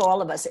is good for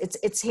all of us.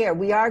 It's here.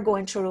 We are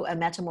going through a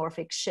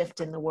metamorphic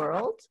shift in the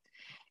world.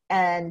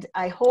 And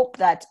I hope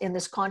that in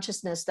this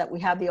consciousness that we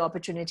have the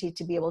opportunity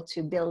to be able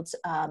to build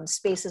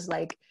spaces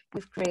like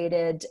we've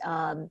created,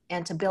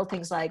 and to build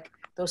things like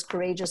those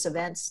courageous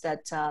events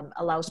that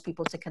allows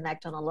people to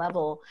connect on a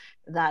level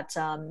that,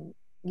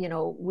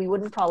 we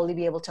wouldn't probably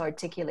be able to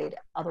articulate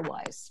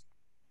otherwise.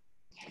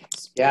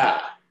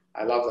 Yeah,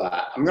 I love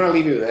that. I'm going to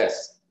leave you with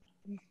this.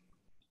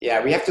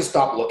 Yeah, we have to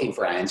stop looking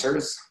for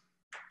answers.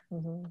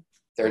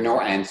 There are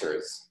no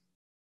answers.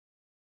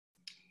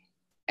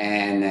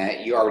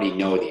 And you already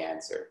know the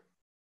answer.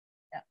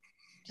 Yeah,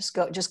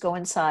 just go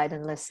inside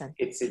and listen.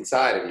 It's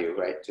inside of you,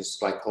 right?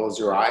 Just like close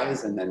your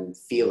eyes and then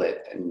feel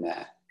it,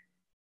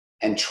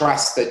 and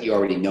trust that you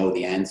already know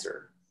the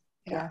answer.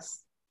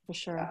 Yes, for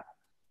sure. Yeah.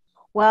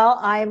 Well,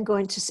 I'm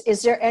going to.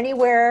 Is there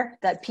anywhere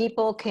that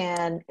people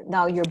can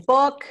now? Your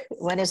book,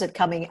 when is it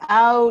coming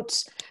out?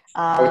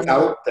 It's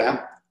out.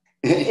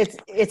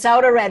 It's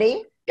out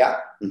already. Yeah.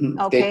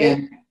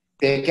 Okay.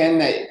 They can,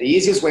 the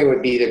easiest way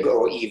would be to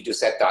go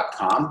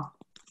yvesdoucet.com.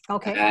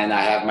 Okay. And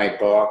I have my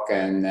book,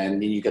 and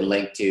then you can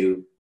link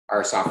to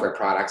our software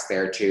products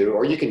there too.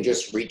 Or you can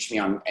just reach me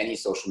on any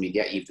social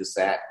media, Yves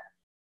Doucet.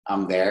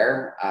 I'm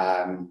there.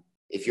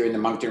 If you're in the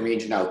Moncton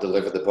region, I'll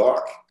deliver the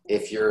book.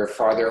 If you're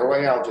farther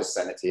away, I'll just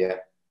send it to you.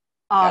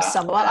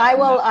 Awesome. Well,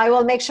 I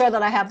will make sure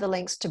that I have the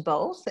links to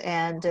both,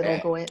 and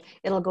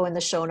it'll go in the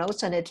show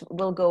notes, and it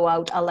will go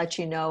out. I'll let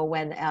you know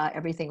when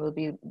everything will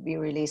be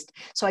released.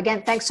 So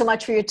again, thanks so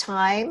much for your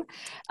time.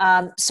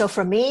 So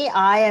for me,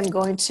 I am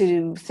going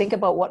to think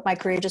about what my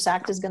courageous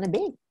act is going to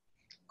be.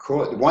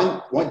 Cool.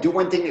 Do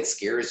one thing that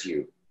scares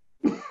you.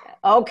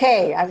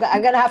 Okay, I'm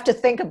going to have to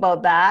think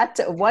about that.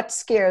 What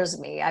scares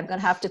me? I'm going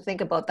to have to think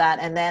about that,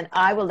 and then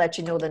I will let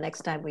you know the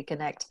next time we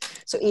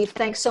connect. So, Yves,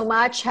 thanks so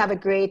much. Have a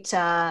great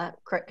day.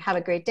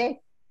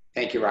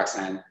 Thank you,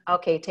 Roxanne.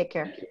 Okay, take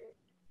care.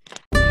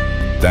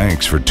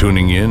 Thanks for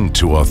tuning in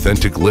to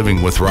Authentic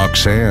Living with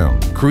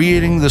Roxanne,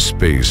 creating the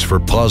space for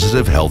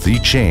positive, healthy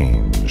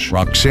change.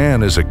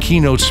 Roxanne is a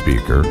keynote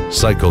speaker,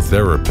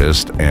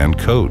 psychotherapist, and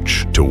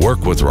coach. To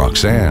work with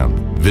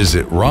Roxanne,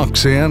 visit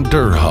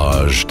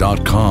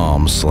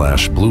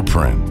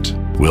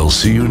roxannederhage.com/blueprint. We'll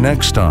see you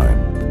next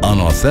time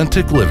on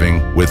Authentic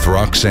Living with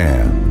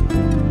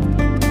Roxanne.